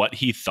pinpoint what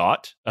he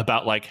thought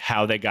about like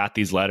how they got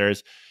these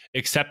letters,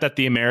 except that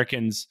the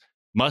Americans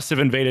must have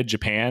invaded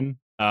Japan.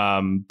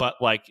 But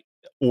like,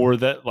 or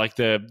that like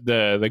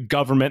the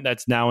government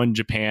that's now in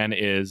Japan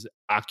is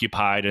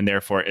occupied and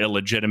therefore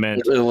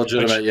illegitimate.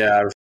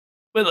 Yeah.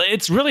 But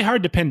it's really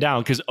hard to pin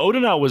down because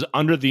Odina was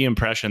under the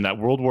impression that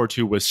World War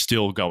II was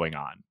still going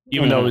on,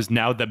 even though it was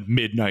now the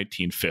mid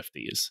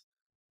 1950s.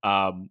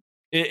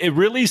 It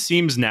really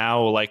seems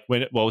now like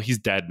he's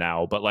dead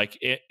now, but like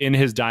in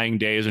his dying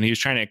days when he was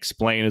trying to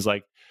explain is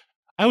like,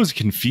 I was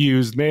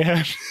confused,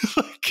 man.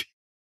 Like,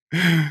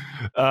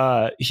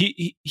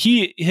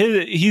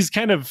 he's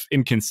kind of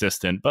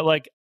inconsistent, but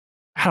like,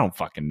 I don't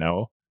fucking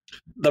know.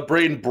 The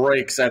brain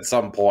breaks at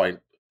some point.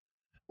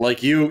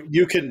 Like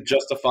you can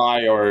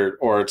justify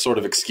or sort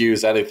of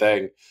excuse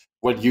anything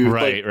when you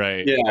right.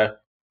 Yeah.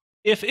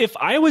 If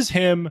I was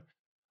him,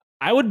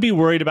 I would be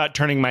worried about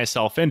turning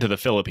myself into the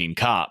Philippine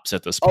cops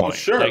at this point. Oh,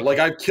 sure. Like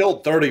I've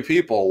killed 30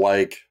 people.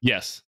 Like,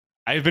 yes,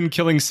 I've been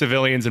killing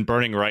civilians and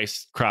burning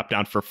rice crop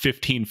down for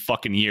 15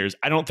 fucking years.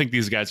 I don't think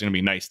these guys are going to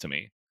be nice to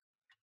me.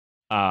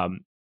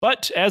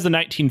 But as the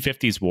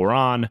 1950s wore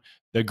on,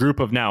 the group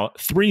of now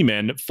 3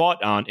 men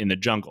fought on in the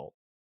jungle.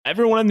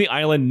 Everyone on the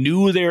island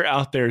knew they were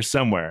out there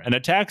somewhere, and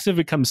attacks have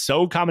become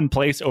so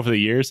commonplace over the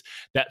years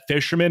that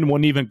fishermen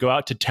wouldn't even go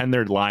out to tend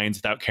their lines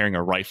without carrying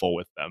a rifle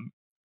with them.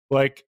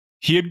 Like,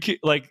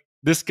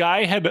 this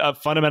guy had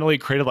fundamentally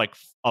created like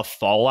a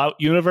Fallout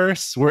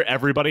universe where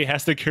everybody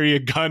has to carry a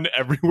gun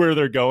everywhere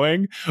they're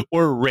going,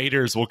 or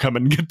raiders will come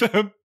and get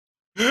them.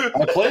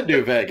 I played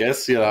New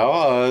Vegas, you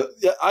know.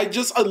 I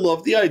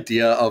love the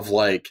idea of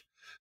like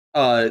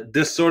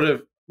this sort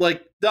of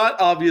like, not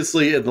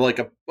obviously in like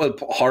a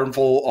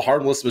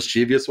harmless,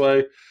 mischievous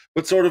way,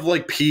 but sort of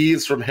like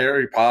Peeves from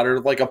Harry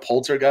Potter, like a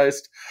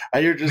poltergeist.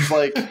 And you're just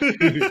like,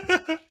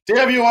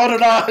 damn you on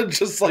and on,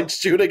 just like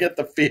shooting at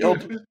the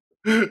field.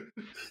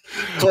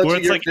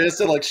 Clenching your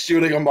fist and like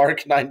shooting a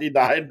Mark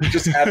 99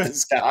 just at the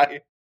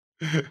sky.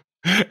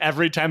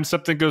 Every time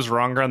something goes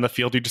wrong on the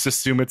field, you just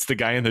assume it's the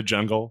guy in the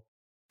jungle.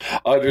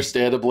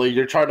 Understandably,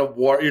 you're trying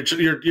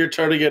to you're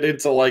turning it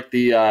into like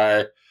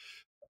the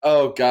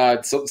oh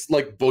god, so it's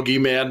like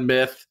boogeyman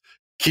myth.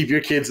 Keep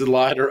your kids in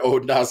line, or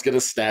Odin's gonna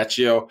snatch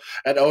you.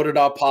 And Odin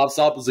pops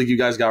up. It's like, you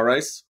guys got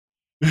rice?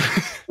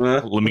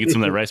 Let me get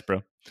some of that rice,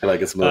 bro. Can I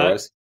get some of the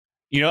rice?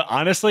 You know,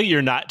 honestly,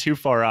 you're not too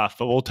far off,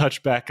 but we'll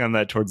touch back on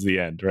that towards the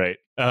end, right?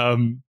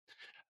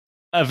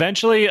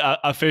 Eventually,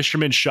 a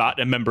fisherman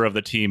shot a member of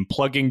the team,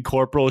 plugging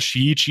Corporal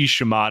Shiichi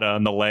Shimada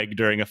in the leg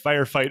during a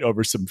firefight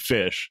over some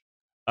fish.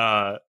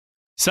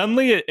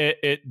 Suddenly,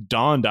 it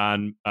dawned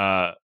on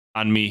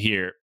me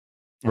here,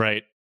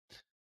 right?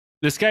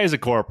 This guy is a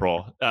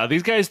corporal.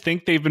 These guys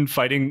think they've been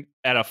fighting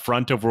at a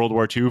front of World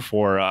War II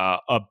for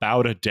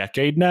about a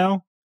decade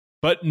now,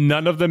 but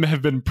none of them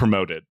have been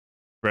promoted,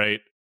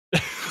 right?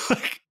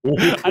 Like,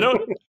 I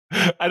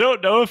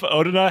don't know if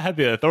Odina had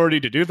the authority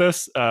to do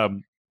this.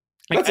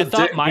 That's a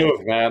dick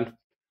move, man.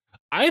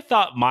 I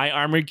thought my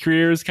army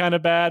career is kind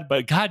of bad,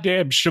 but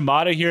goddamn,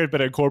 Shimada here had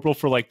been a corporal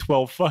for like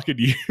 12 fucking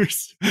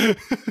years.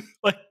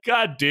 Like,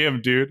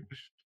 goddamn, dude.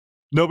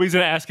 Nobody's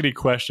gonna ask any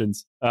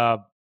questions.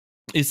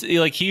 It's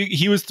like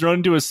he was thrown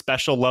into a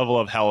special level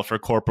of hell for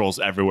corporals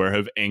everywhere who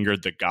have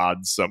angered the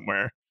gods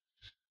somewhere.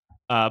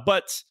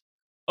 But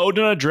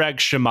Odina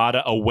dragged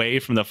Shimada away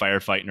from the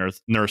firefight and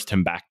nursed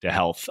him back to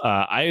health.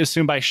 I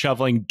assume by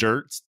shoveling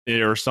dirt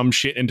or some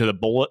shit into the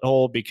bullet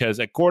hole, because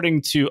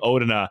according to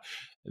Odina,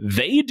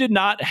 they did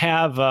not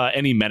have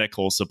any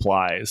medical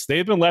supplies.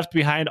 They've been left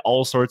behind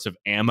all sorts of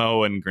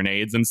ammo and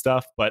grenades and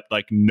stuff, but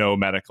like no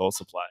medical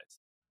supplies.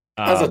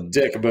 That's a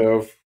dick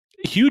move.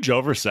 Huge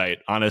oversight,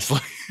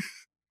 honestly.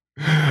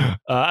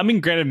 I mean,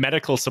 granted,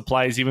 medical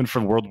supplies, even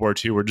from World War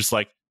II, were just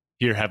like,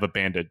 here, have a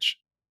bandage.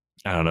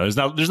 I don't know.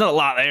 There's not a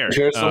lot there.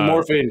 Here's some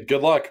morphine.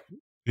 Good luck.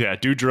 Yeah,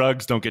 do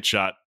drugs, don't get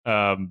shot.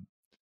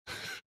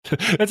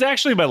 That's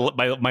actually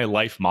my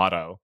life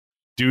motto.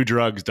 Do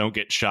drugs, don't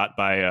get shot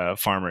by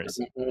farmers.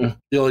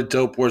 The only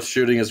dope worth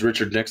shooting is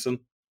Richard Nixon.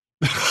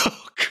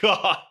 Oh,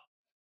 God.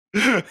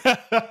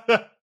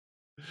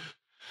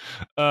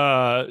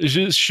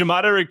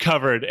 Shimada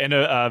recovered and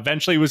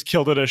eventually was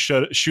killed at a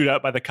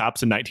shootout by the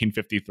cops in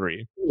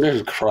 1953.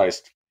 Jesus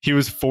Christ. He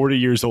was 40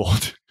 years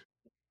old.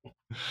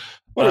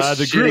 What a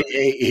shitty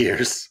 8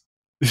 years.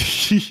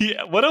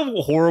 Yeah, what a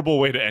horrible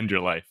way to end your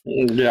life.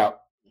 Yeah.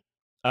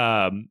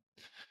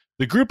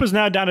 The group is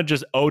now down to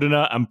just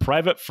Odina and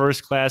Private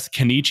First Class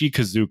Kenichi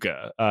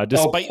Kazuka.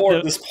 Despite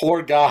this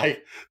poor guy.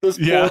 This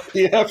poor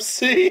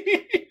PFC.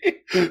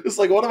 It's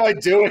like, what am I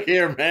doing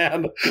here,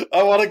 man?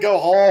 I want to go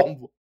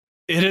home.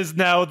 It is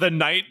now the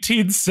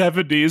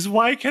 1970s.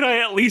 Why can I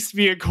at least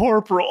be a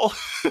corporal?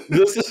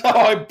 This is how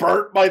I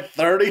burnt my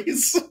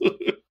 30s.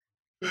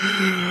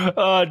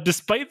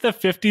 Despite the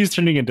 50s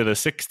turning into the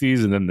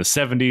 60s and then the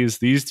 70s,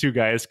 these two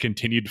guys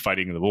continued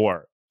fighting the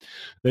war.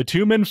 The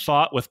two men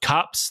fought with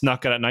cops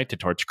snuck out at night to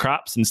torch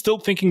crops and still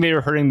thinking they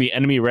were hurting the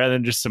enemy rather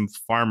than just some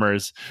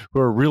farmers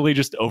who are really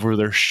just over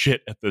their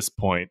shit at this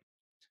point.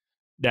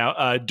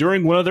 Now,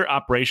 during one of their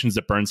operations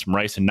that burned some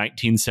rice in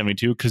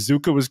 1972,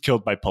 Kazuka was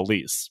killed by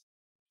police.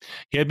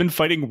 He had been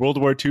fighting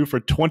World War II for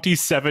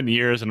 27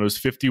 years and was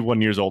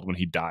 51 years old when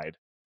he died.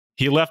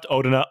 He left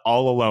Odina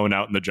all alone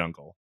out in the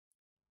jungle.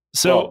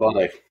 So,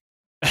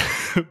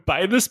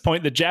 by this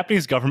point, the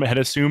Japanese government had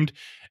assumed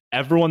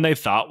everyone they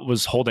thought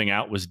was holding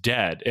out was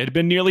dead. It had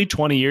been nearly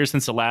 20 years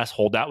since the last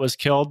holdout was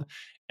killed,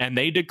 and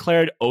they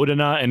declared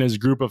Odina and his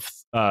group of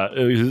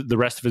the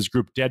rest of his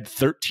group dead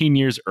 13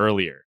 years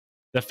earlier.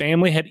 The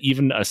family had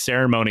even a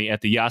ceremony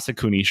at the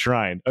Yasukuni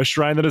Shrine, a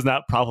shrine that is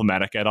not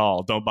problematic at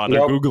all. Don't bother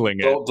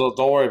Googling it.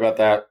 Don't worry about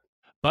that.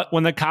 But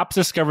when the cops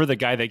discovered the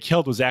guy they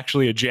killed was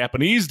actually a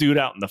Japanese dude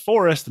out in the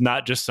forest,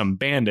 not just some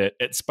bandit,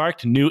 it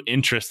sparked new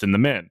interest in the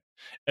men.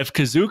 If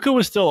Kazuka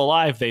was still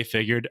alive, they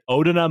figured,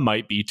 Odina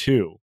might be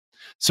too.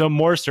 So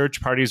more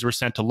search parties were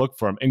sent to look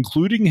for him,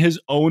 including his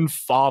own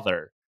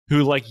father,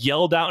 who like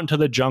yelled out into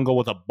the jungle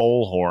with a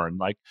bullhorn,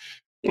 like,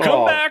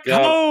 come back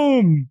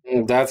home!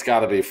 That's got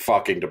to be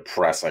fucking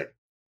depressing.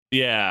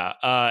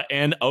 Yeah,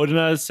 and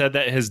Odina said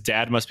that his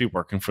dad must be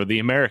working for the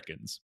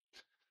Americans.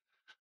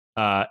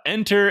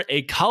 Enter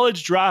a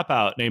college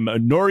dropout named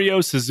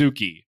Norio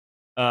Suzuki,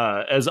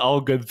 as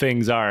all good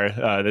things are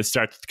that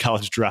start with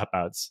college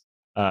dropouts.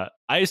 I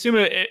assume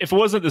if it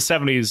wasn't the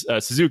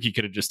 70s, Suzuki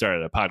could have just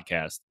started a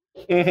podcast.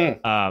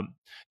 Mm-hmm.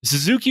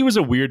 Suzuki was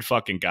a weird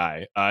fucking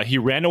guy. He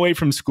ran away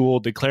from school,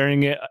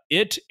 declaring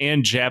it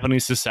and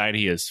Japanese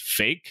society as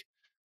fake,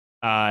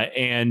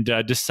 and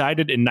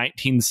decided in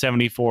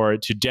 1974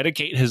 to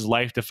dedicate his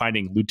life to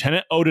finding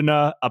Lieutenant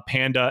Odina, a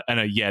panda, and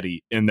a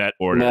yeti in that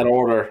order.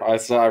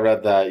 I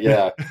read that,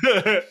 yeah.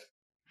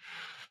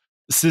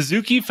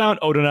 Suzuki found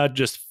Odina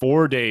just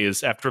 4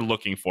 days after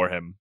looking for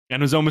him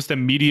and was almost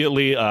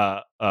immediately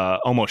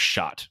almost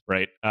shot,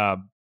 right?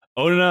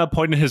 Odina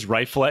pointed his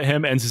rifle at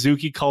him, and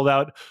Suzuki called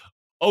out,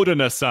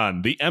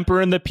 Odina-san, the emperor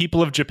and the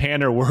people of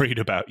Japan are worried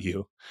about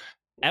you.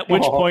 At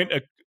which point,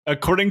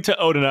 according to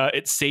Odina,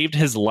 it saved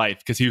his life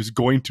because he was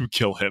going to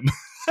kill him.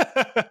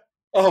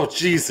 Oh,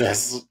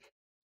 Jesus.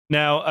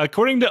 Now,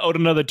 according to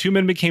Odina, the two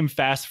men became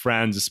fast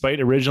friends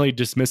despite originally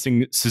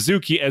dismissing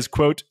Suzuki as,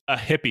 quote, a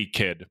hippie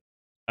kid,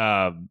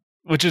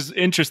 which is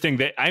interesting.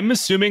 That I'm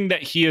assuming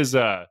that he is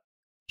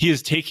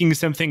taking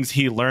some things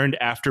he learned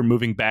after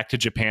moving back to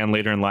Japan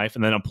later in life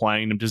and then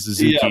applying them to Yeah,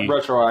 Suzuki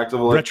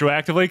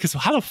retroactively. Because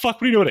how the fuck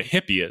would you know what a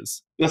hippie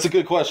is? That's a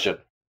good question.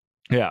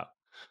 Yeah.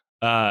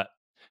 Uh,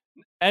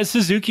 as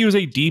Suzuki was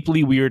a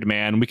deeply weird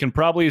man, we can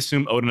probably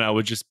assume Odina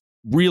was just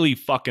really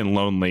fucking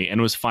lonely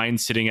and was fine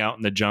sitting out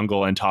in the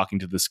jungle and talking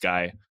to this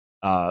guy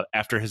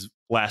after his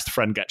last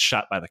friend got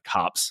shot by the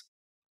cops.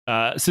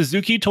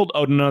 Suzuki told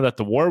Odina that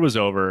the war was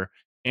over,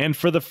 and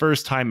for the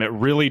first time, it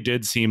really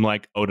did seem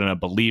like Odina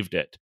believed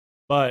it.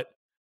 But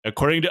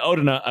according to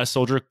Odina, a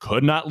soldier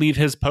could not leave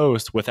his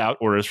post without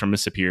orders from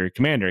his superior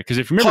commander. Because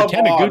if you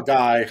remember,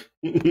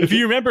 if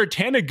you remember,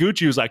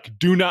 Taniguchi was like,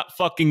 "Do not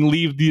fucking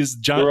leave this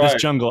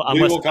jungle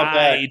unless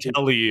I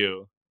tell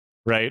you."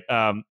 Right.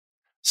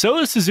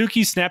 So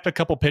Suzuki snapped a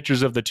couple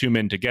pictures of the two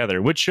men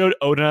together, which showed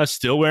Odina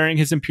still wearing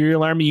his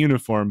Imperial Army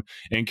uniform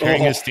and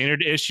carrying his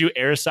standard issue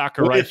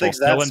Arisaka rifle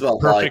still in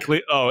perfectly.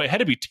 Like? Oh, it had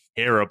to be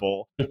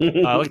terrible.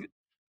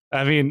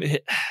 I mean,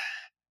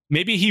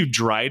 maybe he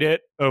dried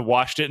it or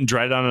washed it and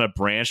dried it on a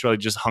branch while he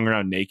just hung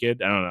around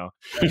naked. I don't know.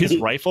 His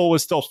rifle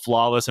was still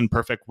flawless and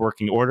perfect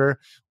working order.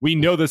 We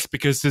know this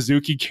because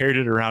Suzuki carried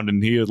it around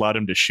and he allowed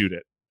him to shoot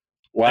it.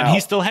 Wow. And he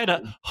still had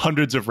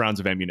hundreds of rounds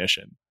of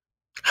ammunition.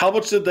 How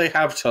much did they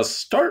have to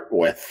start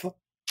with?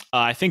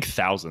 I think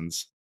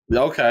thousands.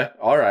 Okay.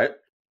 All right.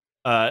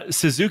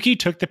 Suzuki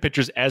took the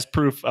pictures as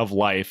proof of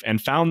life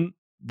and found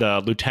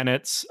the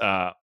lieutenant's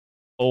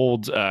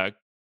old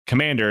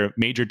commander,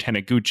 Major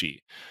Taniguchi.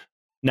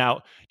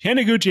 Now,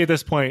 Taniguchi at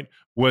this point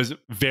was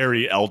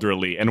very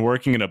elderly and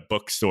working in a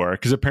bookstore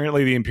because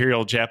apparently the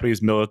Imperial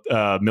Japanese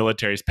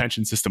military's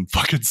pension system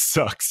fucking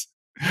sucks.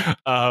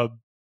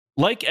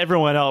 Like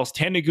everyone else,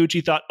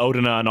 Taniguchi thought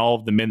Odina and all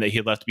of the men that he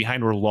had left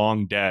behind were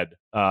long dead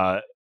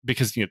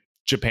because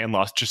Japan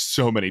lost just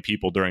so many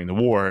people during the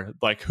war.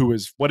 Like,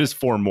 what is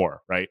four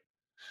more, right?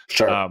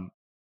 Sure.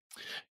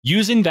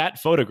 Using that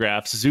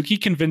photograph, Suzuki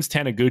convinced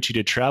Taniguchi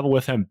to travel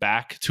with him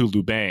back to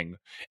Lubang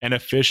and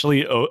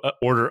officially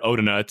order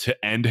Odina to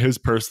end his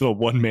personal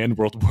one-man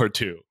World War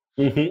II.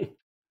 Mm-hmm.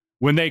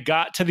 When they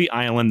got to the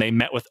island, they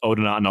met with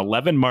Odina on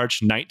 11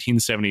 March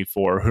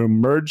 1974, who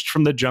emerged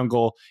from the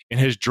jungle in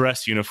his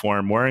dress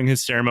uniform, wearing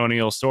his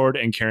ceremonial sword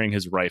and carrying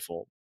his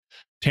rifle.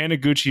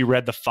 Taniguchi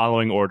read the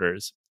following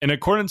orders. In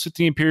accordance with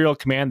the Imperial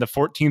Command, the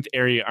 14th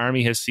Area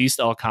Army has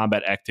ceased all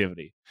combat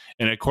activity.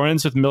 In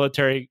accordance with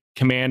Military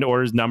Command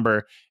Orders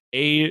number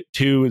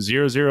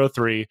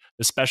A2003,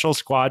 the Special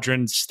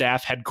Squadron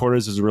Staff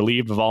Headquarters is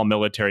relieved of all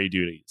military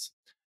duties.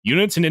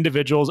 Units and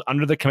individuals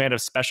under the command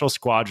of Special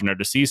Squadron are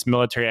to cease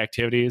military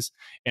activities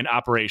and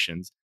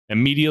operations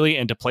immediately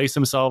and to place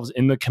themselves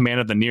in the command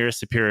of the nearest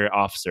superior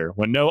officer.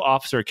 When no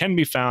officer can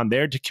be found, they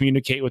are to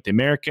communicate with the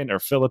American or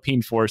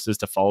Philippine forces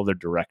to follow their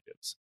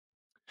directives.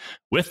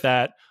 With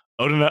that,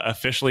 Odina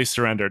officially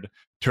surrendered,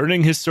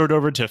 turning his sword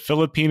over to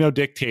Filipino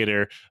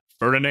dictator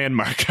Ferdinand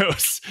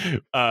Marcos,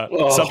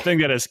 something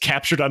that is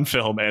captured on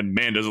film, and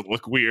man, does it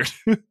look weird.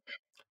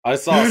 I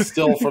saw a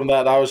still from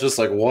that, and I was just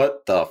like,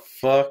 what the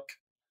fuck?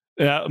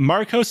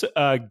 Marcos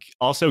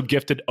also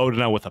gifted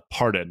Odina with a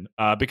pardon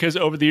because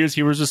over the years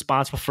he was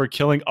responsible for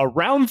killing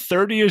around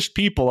 30-ish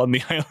people on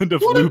the island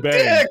of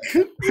Lubang.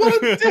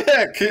 What a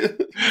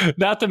dick!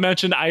 Not to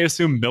mention, I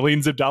assume,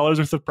 millions of dollars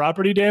worth of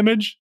property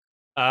damage.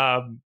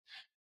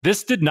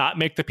 This did not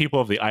make the people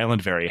of the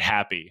island very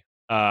happy.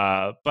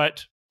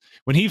 But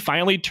when he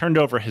finally turned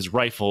over his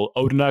rifle,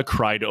 Odina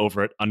cried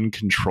over it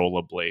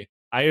uncontrollably.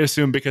 I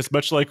assume because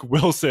much like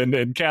Wilson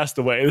in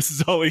Castaway, this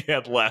is all he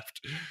had left.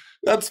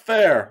 That's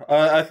fair.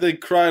 I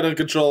think crying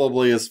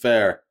uncontrollably is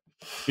fair.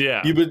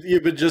 Yeah,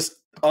 you've been just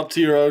up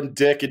to your own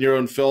dick and your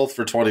own filth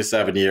for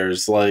 27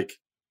 years. Like,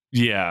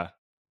 yeah.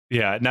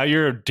 Now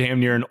you're damn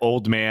near an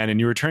old man, and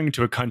you're returning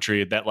to a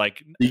country that,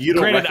 like, you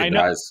don't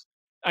recognize.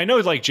 I know,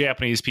 like,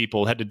 Japanese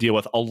people had to deal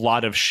with a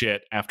lot of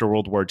shit after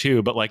World War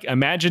II, but like,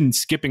 imagine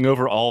skipping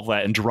over all of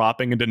that and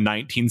dropping into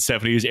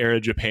 1970s era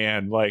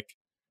Japan. Like,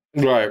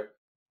 right.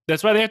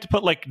 That's why they have to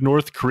put like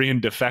North Korean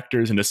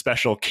defectors in a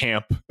special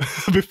camp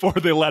before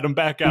they let them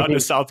back out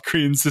into South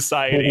Korean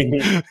society.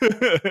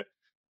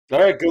 All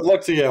right, good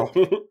luck to you.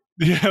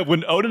 Yeah,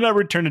 when Odina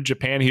returned to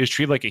Japan, he was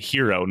treated like a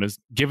hero and is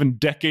given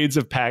decades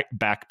of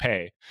back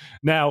pay.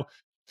 Now,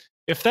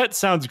 if that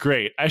sounds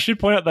great, I should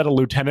point out that a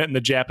lieutenant in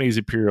the Japanese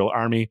Imperial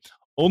Army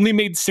only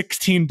made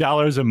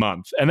 $16 a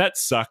month, and that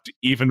sucked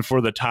even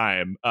for the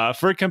time.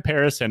 For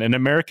comparison, an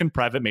American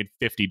private made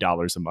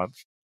 $50 a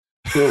month.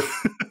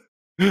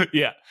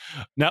 Yeah.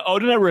 Now,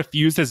 Odina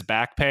refused his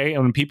back pay,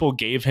 and when people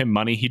gave him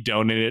money, he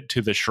donated it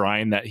to the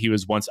shrine that he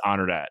was once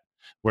honored at,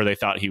 where they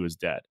thought he was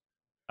dead.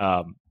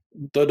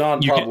 The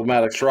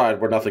non-problematic shrine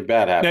where nothing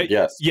bad happened.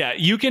 Now, yes. Yeah,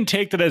 you can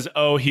take that as,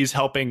 he's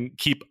helping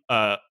keep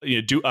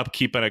do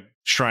upkeep at a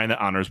shrine that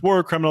honors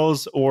war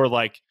criminals, or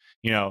like,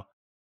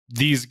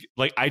 these,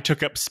 like, I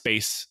took up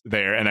space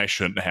there and I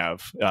shouldn't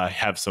have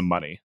some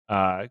money.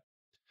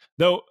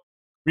 Though,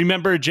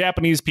 remember,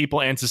 Japanese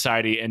people and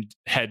society and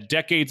had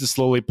decades to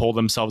slowly pull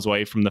themselves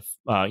away from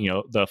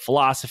the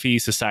philosophy,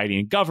 society,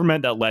 and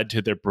government that led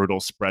to their brutal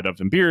spread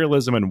of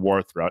imperialism and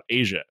war throughout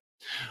Asia.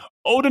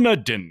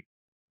 Odina didn't.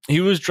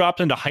 He was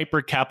dropped into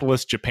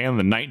hyper-capitalist Japan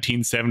in the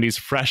 1970s,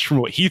 fresh from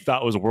what he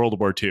thought was World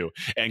War II.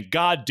 And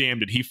goddamn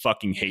did he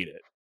fucking hate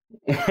it.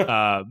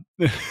 Yeah,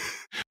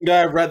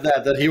 I read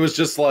that he was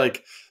just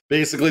like,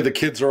 basically the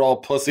kids are all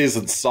pussies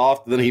and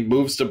soft, and then he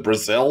moves to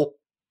Brazil.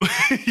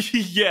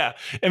 Yeah.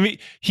 I mean,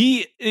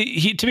 he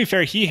to be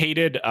fair, he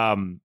hated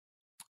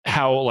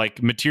how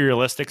like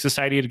materialistic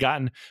society had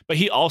gotten, but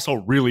he also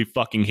really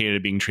fucking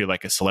hated being treated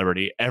like a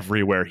celebrity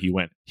everywhere he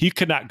went. He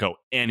could not go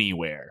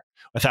anywhere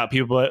without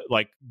people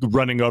like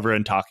running over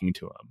and talking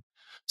to him.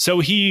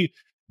 So he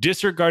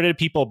disregarded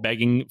people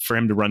begging for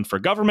him to run for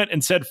government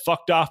and said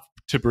fucked off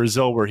to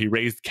Brazil, where he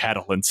raised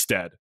cattle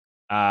instead.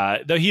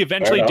 Though he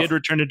eventually did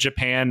return to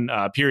Japan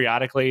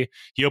periodically.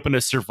 He opened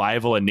a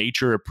survival and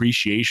nature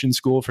appreciation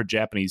school for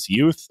Japanese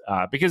youth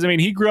because, I mean,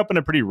 he grew up in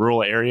a pretty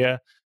rural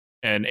area,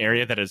 an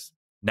area that is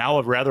now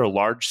a rather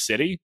large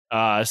city.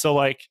 So,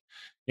 like,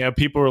 you know,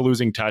 people were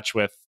losing touch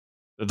with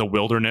the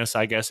wilderness,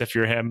 I guess, if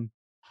you're him.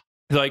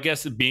 So I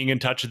guess being in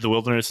touch with the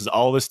wilderness is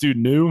all this dude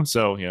knew.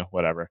 So, you know,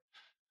 whatever.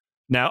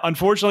 Now,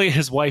 unfortunately,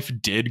 his wife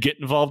did get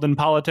involved in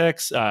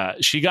politics.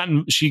 She got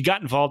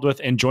involved with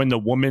and joined the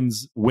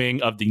women's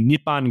wing of the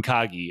Nippon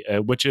Kagi,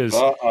 which is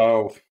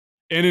an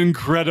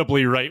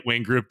incredibly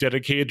right-wing group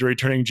dedicated to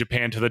returning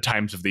Japan to the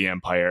times of the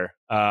empire.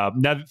 Now,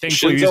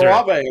 thankfully,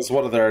 Shinzo Abe is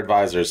one of their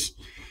advisors.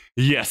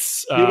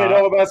 Yes, you may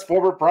know him as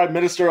former Prime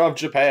Minister of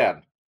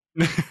Japan.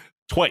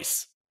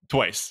 Twice.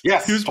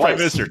 Yes, he was prime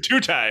minister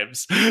 2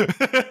 times,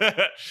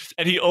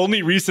 and he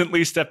only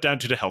recently stepped down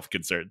due to health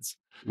concerns.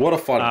 What a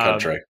fun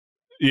country.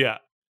 Yeah.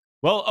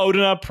 Well,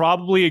 Odina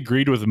probably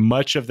agreed with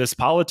much of this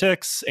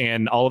politics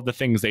and all of the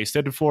things they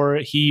stood for.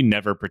 He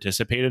never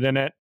participated in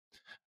it,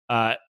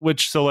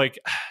 so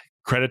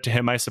credit to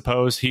him, I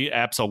suppose. He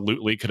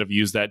absolutely could have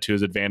used that to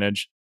his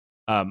advantage.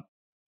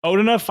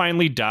 Odina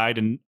finally died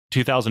in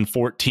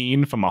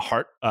 2014 from a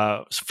heart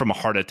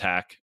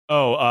attack.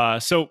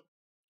 So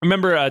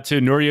remember to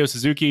Norio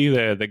Suzuki,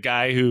 the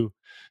guy who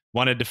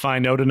wanted to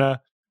find Odina?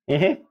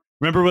 Mm-hmm.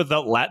 Remember with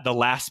the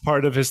last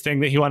part of his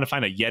thing that he wanted to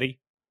find a Yeti?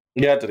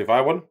 Yeah, did he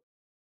find one?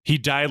 He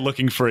died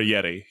looking for a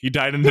Yeti. He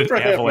died in an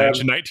avalanche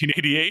in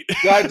 1988.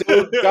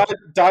 Guy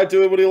died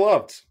doing what he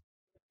loved.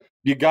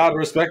 You gotta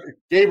respect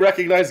game,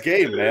 recognized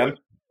game, man.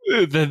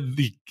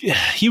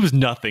 He was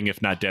nothing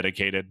if not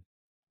dedicated.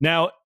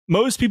 Now,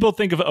 most people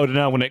think of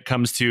Odina when it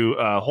comes to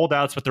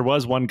holdouts, but there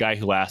was one guy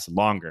who lasted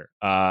longer,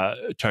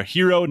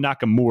 Tahiro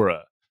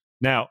Nakamura.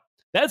 Now,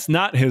 that's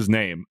not his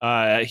name.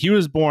 He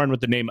was born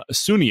with the name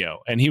Sunio,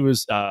 and he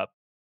was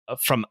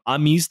from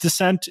Amis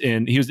descent,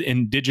 and he was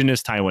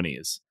indigenous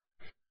Taiwanese.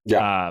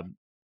 Yeah.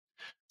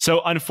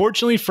 So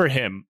unfortunately for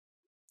him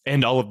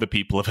and all of the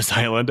people of his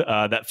island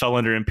that fell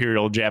under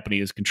Imperial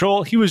Japanese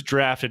control, he was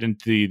drafted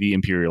into the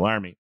Imperial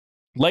Army.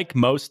 Like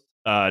most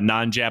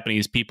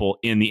non-Japanese people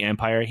in the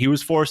empire, he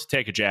was forced to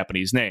take a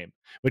Japanese name,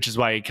 which is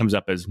why he comes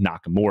up as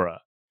Nakamura.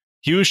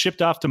 He was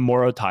shipped off to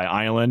Morotai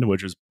Island,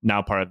 which was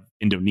now part of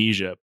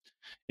Indonesia.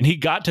 And he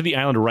got to the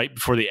island right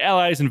before the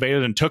Allies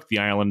invaded and took the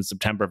island in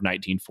September of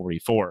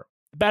 1944.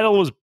 The battle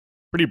was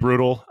pretty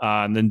brutal,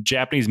 and the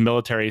Japanese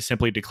military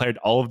simply declared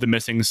all of the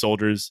missing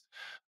soldiers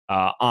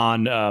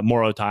on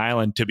Morotai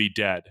Island to be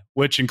dead,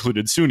 which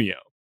included Sunio.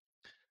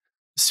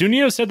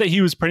 Sunio said that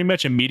he was pretty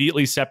much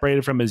immediately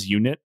separated from his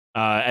unit.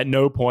 At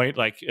no point,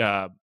 like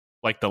the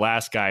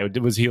last guy,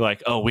 was he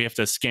like, oh, we have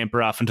to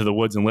scamper off into the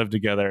woods and live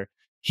together.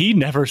 He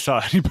never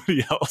saw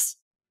anybody else.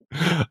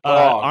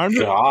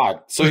 God.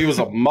 So he was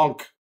a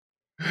monk.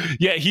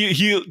 Yeah,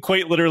 he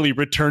quite literally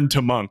returned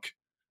to monk.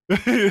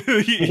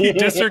 he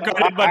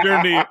disregarded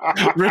modernity,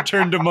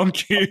 returned to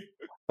monkey.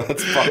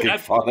 That's fucking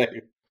funny.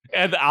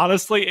 And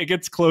honestly, it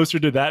gets closer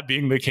to that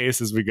being the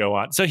case as we go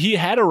on. So he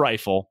had a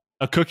rifle,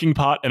 a cooking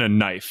pot, and a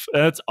knife.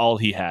 That's all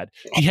he had.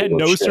 He had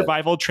no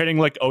survival training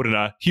like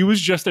Odina. He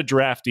was just a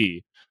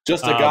draftee.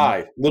 Just a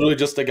guy. Literally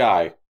just a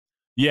guy.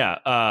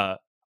 Yeah.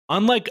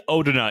 Unlike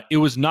Odina, it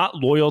was not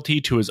loyalty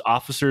to his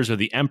officers or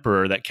the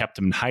emperor that kept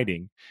him in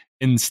hiding.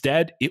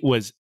 Instead, it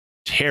was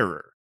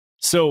terror.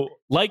 So,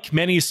 like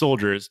many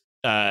soldiers,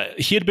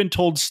 he had been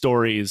told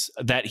stories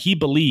that he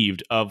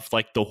believed of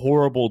like the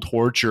horrible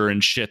torture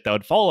and shit that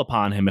would fall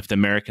upon him if the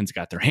Americans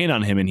got their hand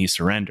on him and he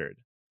surrendered.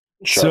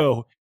 Sure.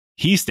 So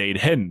he stayed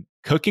hidden,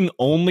 cooking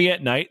only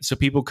at night so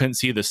people couldn't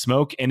see the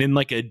smoke, and in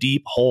like a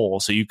deep hole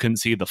so you couldn't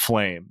see the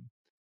flame.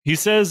 He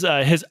says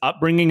his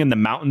upbringing in the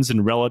mountains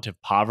and relative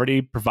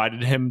poverty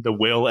provided him the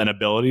will and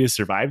ability to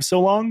survive so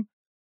long.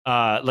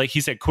 Like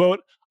he said, quote,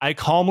 I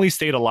calmly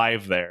stayed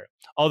alive there.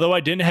 Although I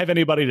didn't have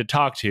anybody to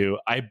talk to,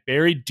 I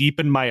buried deep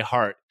in my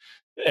heart.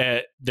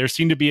 There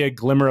seemed to be a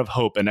glimmer of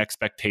hope and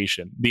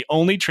expectation. The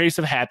only trace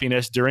of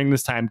happiness during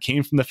this time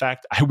came from the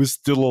fact I was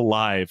still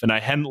alive and I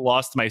hadn't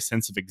lost my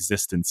sense of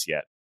existence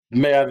yet.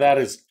 Man, that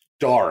is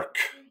dark.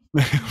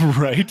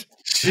 Right?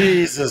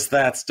 Jesus,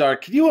 that's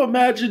dark. Can you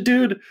imagine,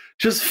 dude,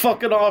 just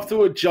fucking off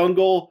through a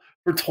jungle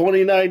for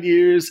 29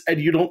 years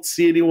and you don't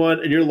see anyone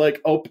and you're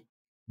like, oh,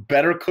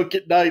 better cook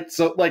at night.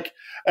 So, like,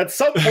 at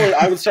some point,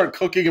 I would start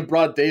cooking in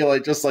broad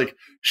daylight, just like,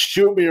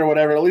 shoot me or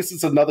whatever. At least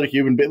it's another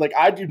human being. Like,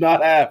 I do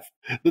not have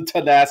the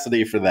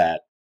tenacity for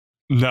that.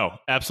 No,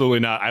 absolutely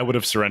not. I would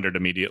have surrendered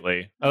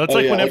immediately. That's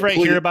whenever I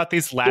hear about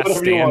these last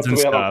stands and I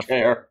stuff. don't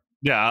care.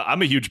 Yeah,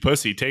 I'm a huge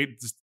pussy. Do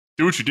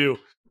what you do.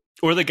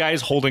 Or the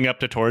guy's holding up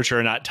to torture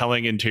and not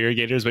telling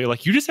interrogators, but you're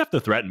like, you just have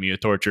to threaten me with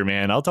torture,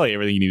 man. I'll tell you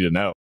everything you need to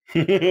know.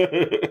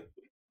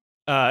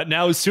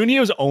 Now,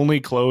 Sunio's only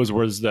clothes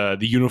was the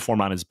uniform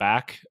on his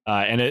back,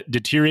 and it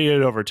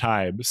deteriorated over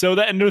time. So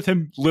that ended with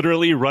him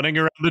literally running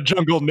around the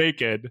jungle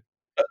naked.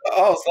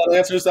 Oh, so that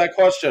answers that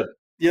question.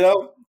 You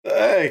know,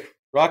 hey,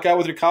 rock out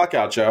with your cock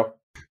out, Joe.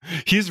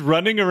 He's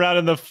running around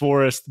in the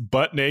forest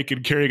butt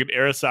naked carrying an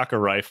Arisaka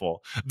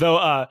rifle.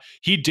 Though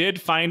he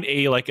did find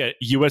a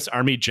US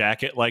Army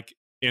jacket like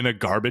in a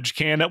garbage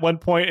can at one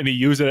point, and he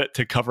used it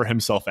to cover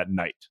himself at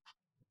night.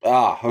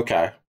 Ah,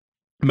 okay.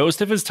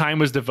 Most of his time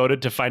was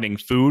devoted to finding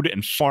food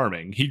and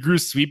farming. He grew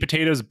sweet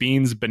potatoes,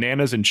 beans,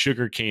 bananas, and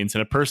sugar canes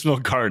in a personal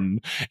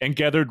garden and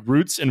gathered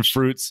roots and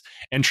fruits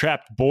and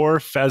trapped boar,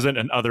 pheasant,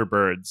 and other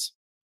birds.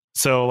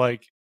 So,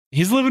 like,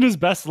 he's living his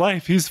best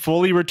life. He's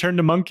fully returned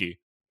to monkey.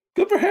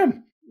 Good for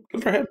him.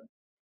 Good for him.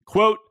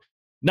 Quote,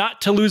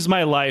 not to lose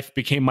my life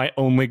became my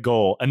only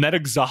goal, and that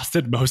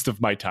exhausted most of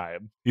my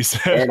time, he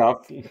said. Fair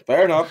enough.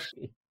 Fair enough.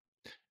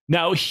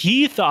 Now,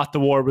 he thought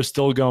the war was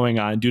still going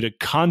on due to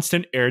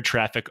constant air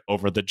traffic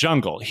over the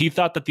jungle. He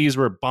thought that these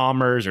were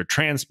bombers or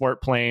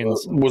transport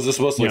planes. Was this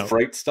mostly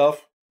freight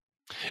stuff?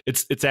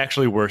 It's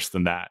actually worse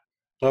than that.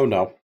 Oh,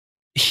 no.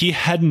 He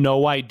had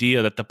no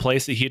idea that the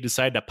place that he had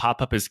decided to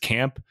pop up his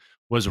camp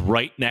was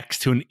right next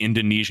to an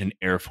Indonesian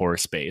Air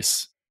Force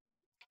base.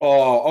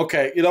 Oh,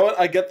 okay. You know what?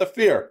 I get the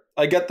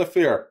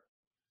fear.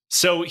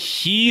 So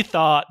he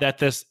thought that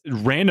this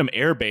random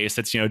air base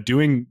that's,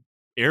 doing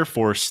Air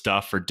Force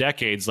stuff for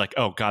decades, like,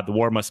 oh God, the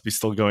war must be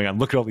still going on.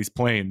 Look at all these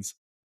planes.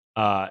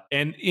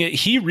 And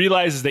he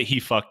realizes that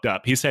he fucked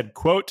up. He said,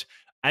 quote,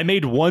 I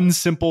made one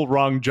simple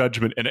wrong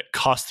judgment and it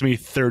cost me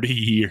 30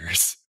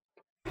 years.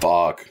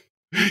 Fuck.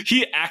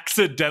 He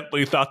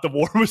accidentally thought the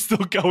war was still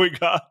going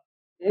on.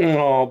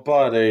 Oh,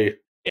 buddy.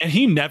 And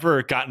he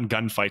never got in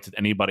gunfights with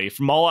anybody.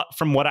 From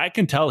what I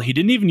can tell, he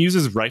didn't even use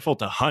his rifle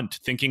to hunt,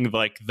 thinking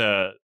like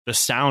the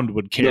sound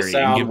would carry. The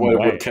sound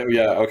would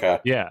yeah, okay.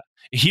 Yeah.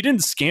 He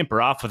didn't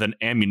scamper off with an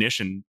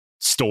ammunition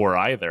store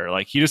either.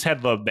 Like, he just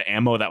had the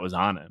ammo that was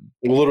on him.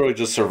 Literally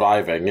just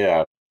surviving,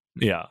 yeah.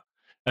 Yeah.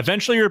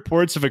 Eventually,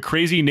 reports of a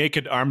crazy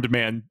naked armed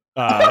man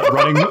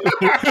running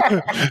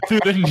through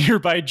the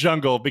nearby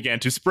jungle began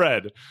to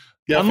spread.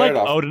 Yeah,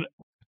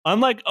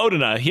 Unlike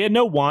Odina, he had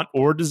no want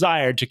or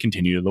desire to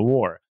continue the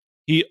war.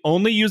 He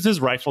only used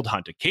his rifle to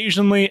hunt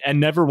occasionally and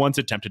never once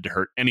attempted to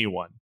hurt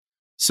anyone.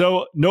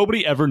 So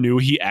nobody ever knew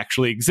he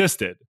actually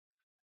existed.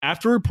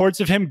 After reports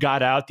of him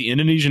got out, the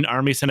Indonesian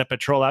army sent a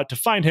patrol out to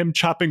find him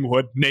chopping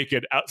wood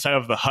naked outside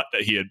of the hut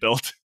that he had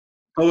built.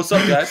 Oh, what's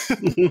up, guys?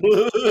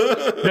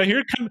 Now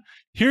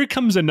here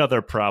comes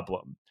another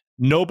problem.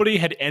 Nobody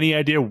had any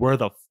idea where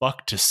the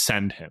fuck to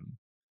send him.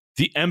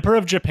 The Empire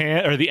of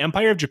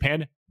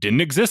Japan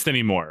didn't exist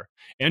anymore,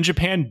 and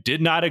Japan did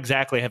not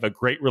exactly have a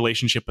great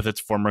relationship with its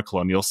former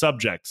colonial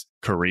subjects,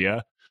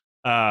 Korea.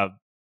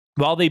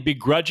 While they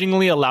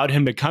begrudgingly allowed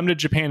him to come to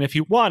Japan if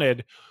he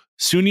wanted,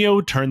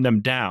 Sunio turned them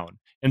down,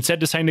 instead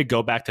deciding to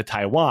go back to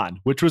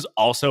Taiwan, which was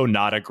also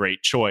not a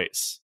great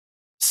choice.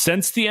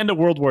 Since the end of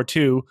World War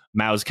II,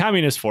 Mao's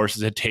communist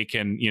forces had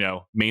taken,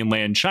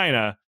 mainland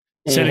China,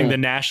 sending the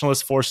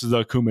nationalist forces of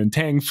the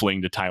Kuomintang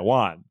fleeing to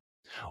Taiwan.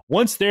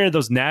 Once there,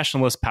 those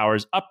nationalist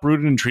powers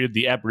uprooted and treated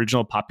the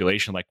Aboriginal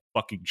population like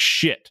fucking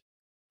shit,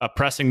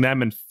 oppressing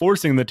them and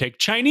forcing them to take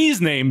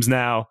Chinese names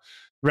now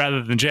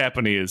rather than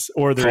Japanese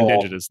or their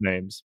indigenous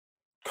names.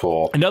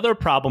 Cool. Another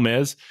problem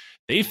is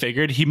they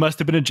figured he must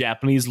have been a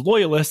Japanese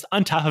loyalist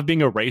on top of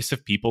being a race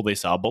of people they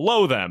saw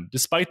below them,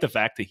 despite the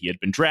fact that he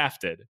had been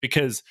drafted,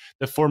 because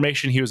the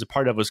formation he was a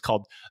part of was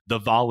called the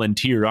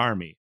Volunteer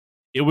Army.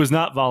 It was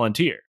not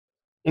volunteer.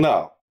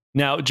 No.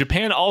 Now,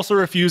 Japan also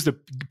refused to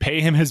pay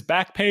him his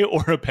back pay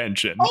or a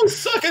pension. Oh,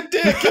 suck a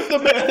dick. Give the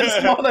man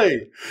his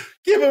money.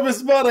 Give him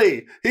his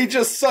money. He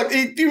just sucked.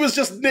 He was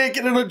just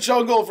naked in a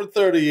jungle for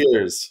 30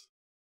 years.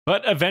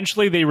 But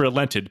eventually they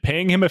relented,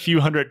 paying him a few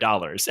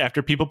 $100s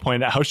after people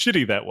pointed out how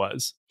shitty that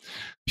was.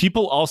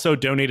 People also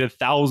donated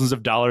thousands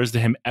of dollars to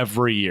him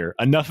every year,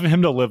 enough of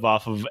him to live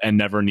off of and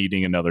never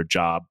needing another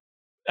job.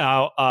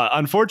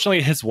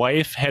 Unfortunately, his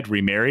wife had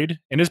remarried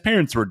and his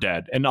parents were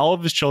dead, and all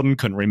of his children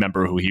couldn't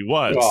remember who he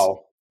was.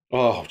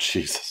 Oh,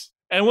 Jesus.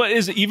 And what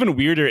is even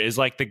weirder is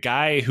like the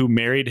guy who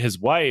married his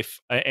wife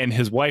and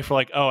his wife were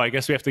like, oh, I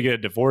guess we have to get a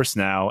divorce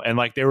now. And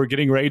like they were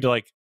getting ready to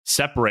like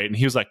separate. And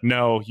he was like,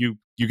 no, you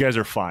guys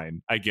are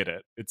fine. I get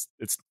it. It's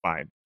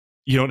fine.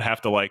 You don't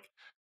have to like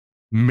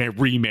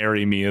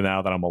remarry me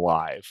now that I'm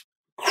alive.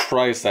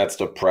 Christ, that's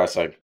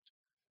depressing.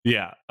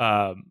 Yeah.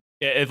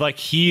 Like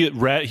he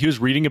was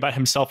reading about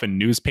himself in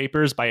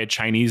newspapers by a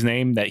Chinese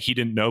name that he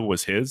didn't know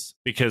was his,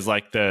 because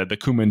like the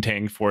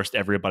Kuomintang forced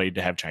everybody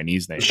to have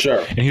Chinese names. Sure.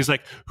 And he's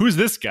like, who's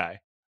this guy?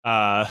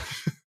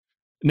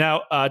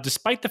 Now,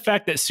 despite the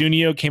fact that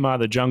Sunio came out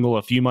of the jungle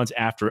a few months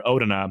after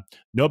Odina,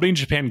 nobody in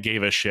Japan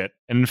gave a shit.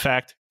 And in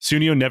fact,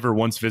 Sunio never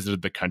once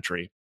visited the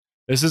country.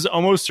 This is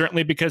almost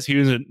certainly because he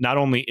was not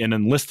only an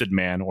enlisted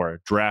man or a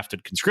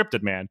drafted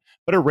conscripted man,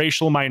 but a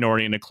racial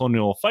minority in a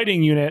colonial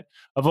fighting unit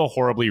of a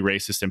horribly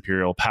racist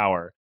imperial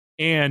power.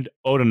 And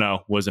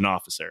Odina was an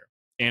officer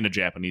and a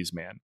Japanese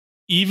man.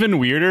 Even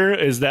weirder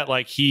is that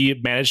like he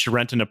managed to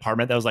rent an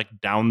apartment that was like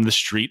down the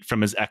street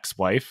from his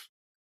ex-wife.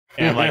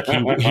 And like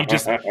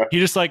he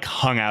just like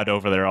hung out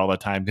over there all the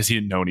time because he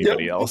didn't know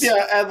anybody else.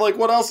 Yeah, and like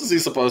what else is he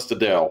supposed to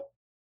do?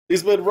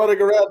 He's been running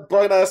around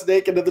butt-ass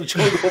naked in the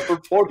jungle for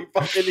 40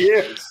 fucking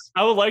years.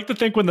 I would like to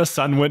think when the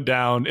sun went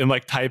down in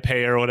like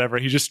Taipei or whatever,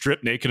 he just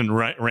stripped naked and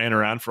ran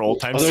around for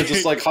old times' sake. They're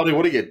just like, honey,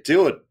 what are you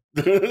doing?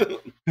 Just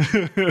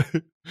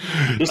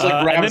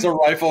like grabs a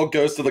rifle,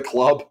 goes to the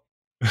club.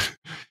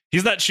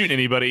 He's not shooting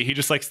anybody. He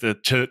just likes to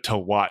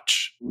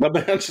watch. The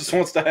man just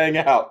wants to hang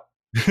out.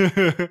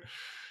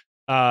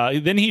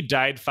 Then he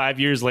died 5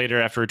 years later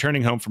after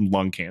returning home from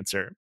lung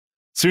cancer.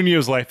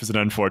 Sunio's life is an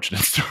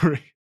unfortunate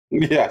story.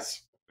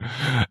 Yes.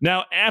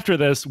 Now, after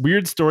this,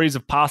 weird stories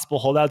of possible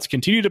holdouts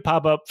continue to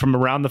pop up from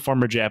around the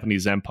former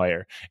Japanese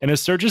Empire. And as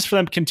searches for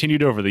them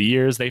continued over the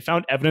years, they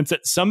found evidence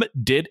that some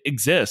did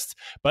exist,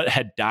 but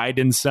had died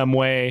in some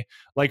way.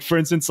 Like, for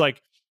instance,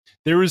 like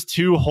there was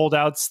 2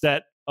 holdouts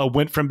that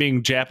went from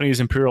being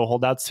Japanese imperial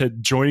holdouts to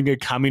joining a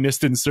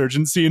communist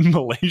insurgency in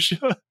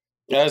Malaysia.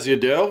 As you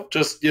do.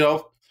 Just,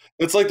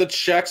 it's like the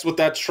Czechs with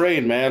that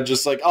train, man.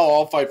 Just like, oh,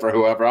 I'll fight for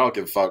whoever. I don't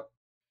give a fuck.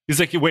 He's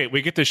like, wait,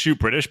 we get to shoot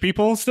British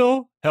people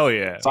still? Hell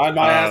yeah. Sign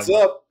my ass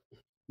up.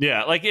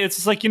 Yeah, like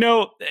it's like, and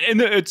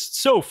it's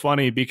so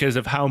funny because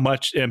of how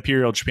much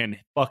Imperial Japan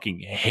fucking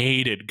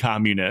hated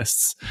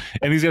communists.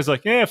 And these guys are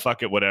like, yeah,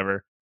 fuck it,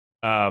 whatever.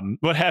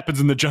 What happens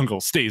in the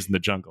jungle stays in the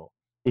jungle.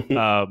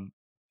 And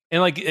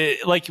like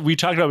we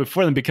talked about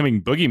before, them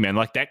becoming boogeymen,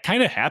 like that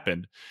kind of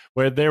happened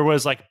where there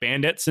was like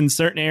bandits in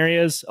certain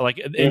areas. Like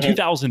in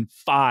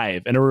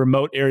 2005, in a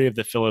remote area of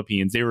the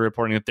Philippines, they were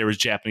reporting that there was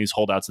Japanese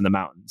holdouts in the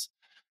mountains.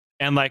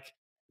 And like,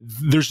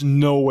 there's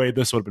no way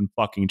this would have been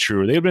fucking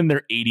true. They've been in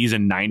their 80s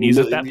and 90s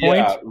at that point.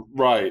 Yeah,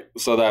 right.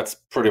 So that's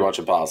pretty much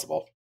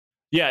impossible.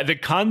 Yeah, the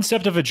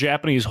concept of a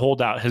Japanese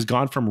holdout has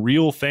gone from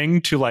real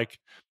thing to like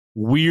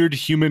weird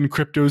human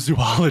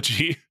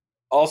cryptozoology.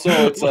 Also,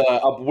 it's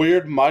a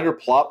weird minor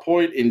plot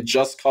point in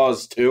Just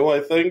Cause 2,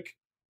 I think.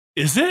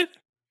 Is it?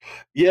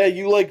 Yeah,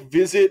 you like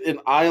visit an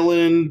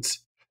island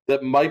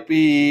that might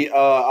be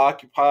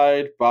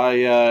occupied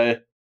by...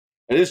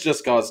 It is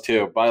Just Cause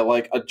 2 by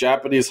like a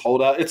Japanese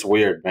holdout. It's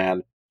weird,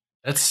 man.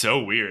 That's so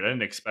weird. I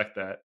didn't expect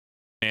that.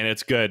 And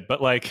it's good,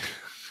 but like,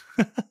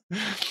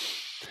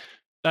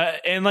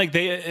 and like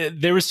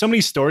there was so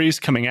many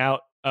stories coming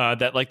out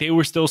that like they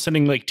were still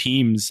sending like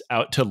teams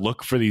out to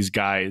look for these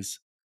guys,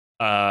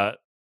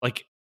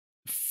 like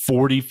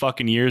 40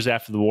 fucking years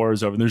after the war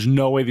is over. And there's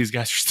no way these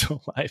guys are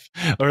still alive,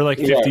 or like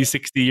 50,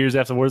 60 years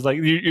after the war. Like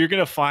you're going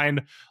to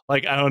find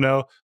like, I don't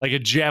know, like a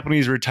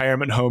Japanese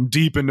retirement home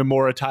deep into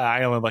Morotai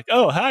Island. Like,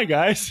 oh, hi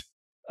guys.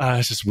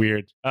 It's just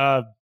weird.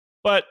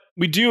 But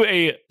we do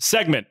a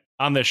segment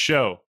on this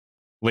show,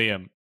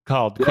 Liam,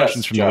 called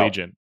Questions from the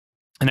Legion.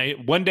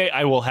 And one day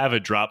I will have a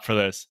drop for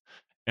this,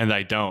 and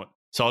I don't.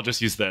 So I'll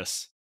just use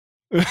this.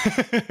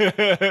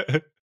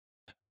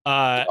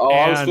 I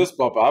was fist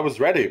bump. I was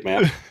ready,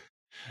 man.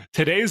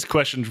 Today's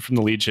question from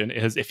the Legion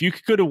is, if you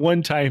could go to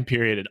one time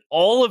period in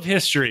all of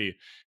history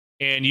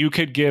and you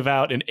could give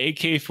out an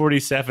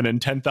AK-47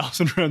 and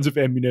 10,000 rounds of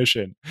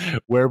ammunition,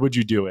 where would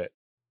you do it?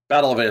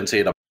 Battle of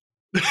Antietam.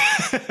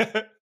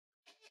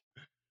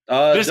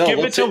 Just give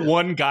it to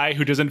one guy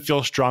who doesn't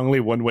feel strongly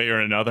one way or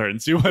another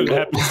and see what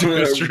happens to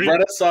history.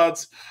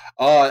 Renaissance,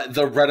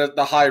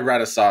 the high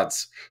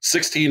Renaissance,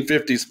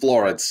 1650s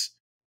Florence.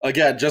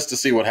 Again, just to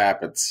see what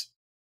happens.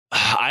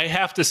 I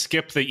have to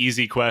skip the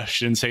easy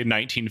question, say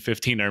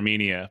 1915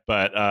 Armenia,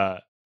 but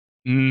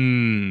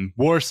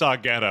Warsaw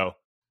Ghetto.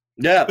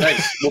 Yeah,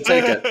 thanks. We'll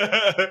take it.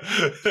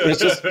 It's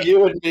just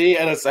you and me,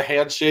 and it's a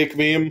handshake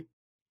meme.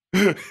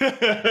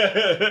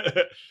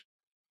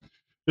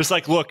 Just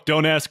like, look,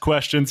 don't ask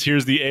questions.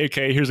 Here's the AK.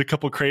 Here's a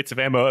couple crates of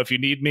ammo. If you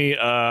need me,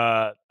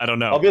 I don't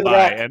know. I'll be in the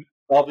rack. And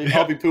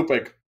I'll be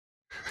pooping.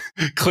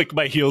 Click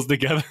my heels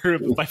together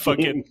with my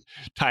fucking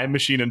time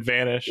machine and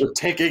vanish. You're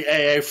taking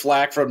AA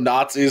flak from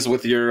Nazis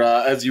with your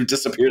as you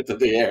disappear through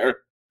the air.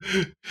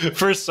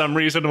 For some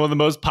reason, one of the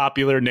most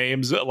popular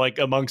names like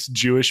amongst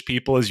Jewish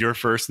people is your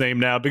first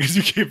name now because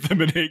you gave them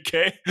an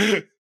AK.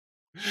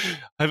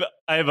 I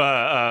have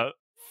a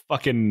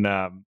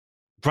fucking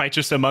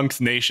righteous amongst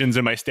nations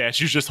in my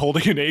statues just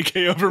holding an AK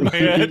over my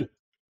head.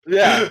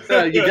 Yeah,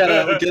 you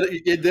gotta get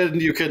it. Then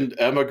you can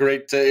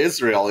emigrate to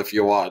Israel if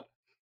you want.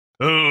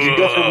 You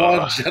go from one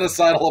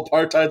genocidal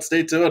apartheid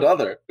state to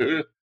another.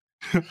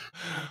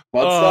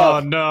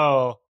 Oh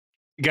no!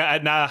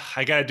 Nah,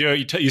 I gotta do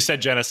it. You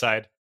said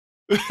genocide.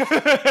 All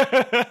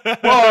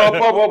Whoa,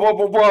 whoa, whoa, whoa,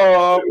 whoa,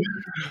 whoa.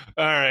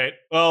 right.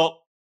 Well,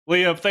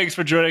 Liam, thanks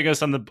for joining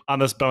us on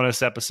this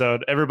bonus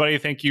episode. Everybody,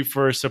 thank you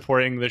for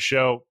supporting the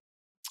show.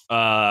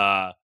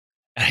 I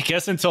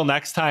guess until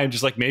next time,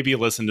 just like maybe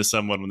listen to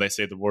someone when they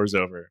say the war's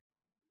over.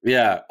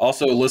 Yeah.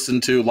 Also,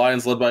 listen to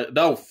Lions Led by.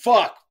 No,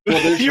 fuck.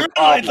 Well, there's your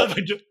Right,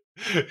 problem.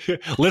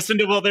 listen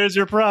to Well, There's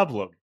Your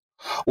Problem.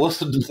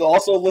 Also,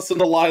 listen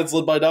to Lions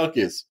Led by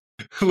Donkeys.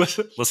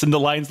 Listen to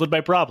Lions Led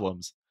by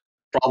Problems.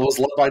 Problems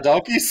led by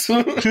donkeys.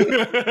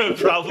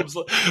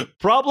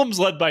 Problems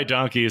led by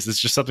donkeys is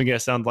just something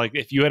that sounds like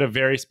if you had a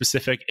very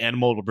specific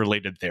animal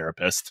related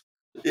therapist.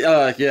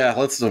 Yeah.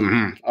 Let's. All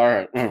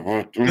right.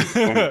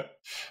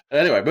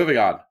 Anyway, moving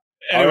on.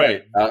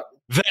 Anyway, All right.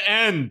 the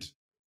end.